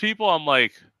those people, I'm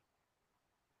like,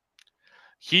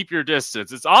 keep your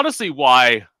distance. It's honestly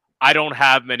why I don't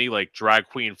have many like drag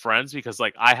queen friends, because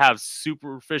like I have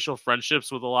superficial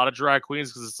friendships with a lot of drag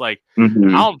queens, because it's like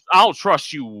I don't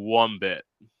trust you one bit.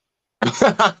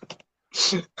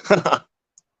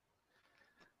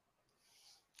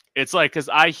 It's like, because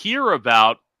I hear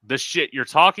about the shit you're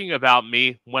talking about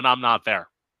me when I'm not there.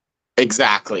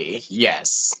 Exactly.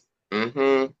 Yes.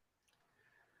 I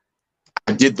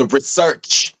did the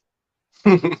research.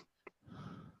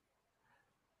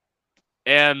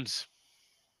 And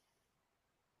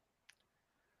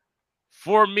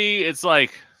for me, it's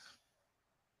like,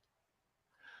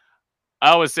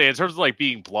 I always say, in terms of like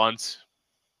being blunt,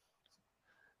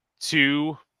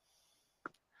 to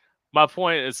my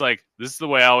point, it's like, this is the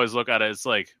way I always look at it. It's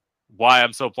like, why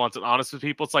I'm so blunt and honest with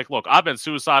people. It's like, look, I've been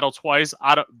suicidal twice.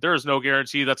 There's no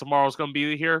guarantee that tomorrow's going to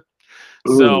be here.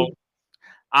 So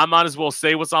I might as well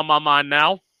say what's on my mind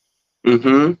now.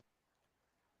 And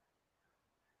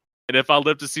if I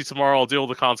live to see tomorrow, I'll deal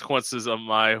with the consequences of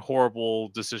my horrible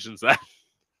decisions then.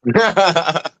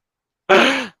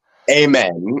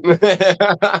 Amen.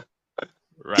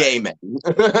 Right. Gayman.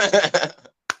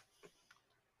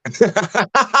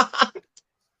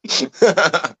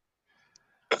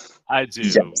 I do,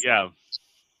 yeah.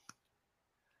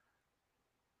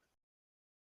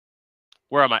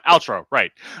 Where am I? Outro,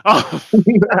 right.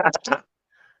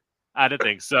 I didn't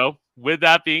think so. With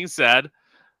that being said,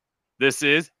 this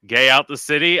is Gay Out the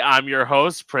City. I'm your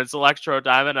host, Prince Electro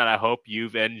Diamond, and I hope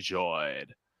you've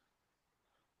enjoyed.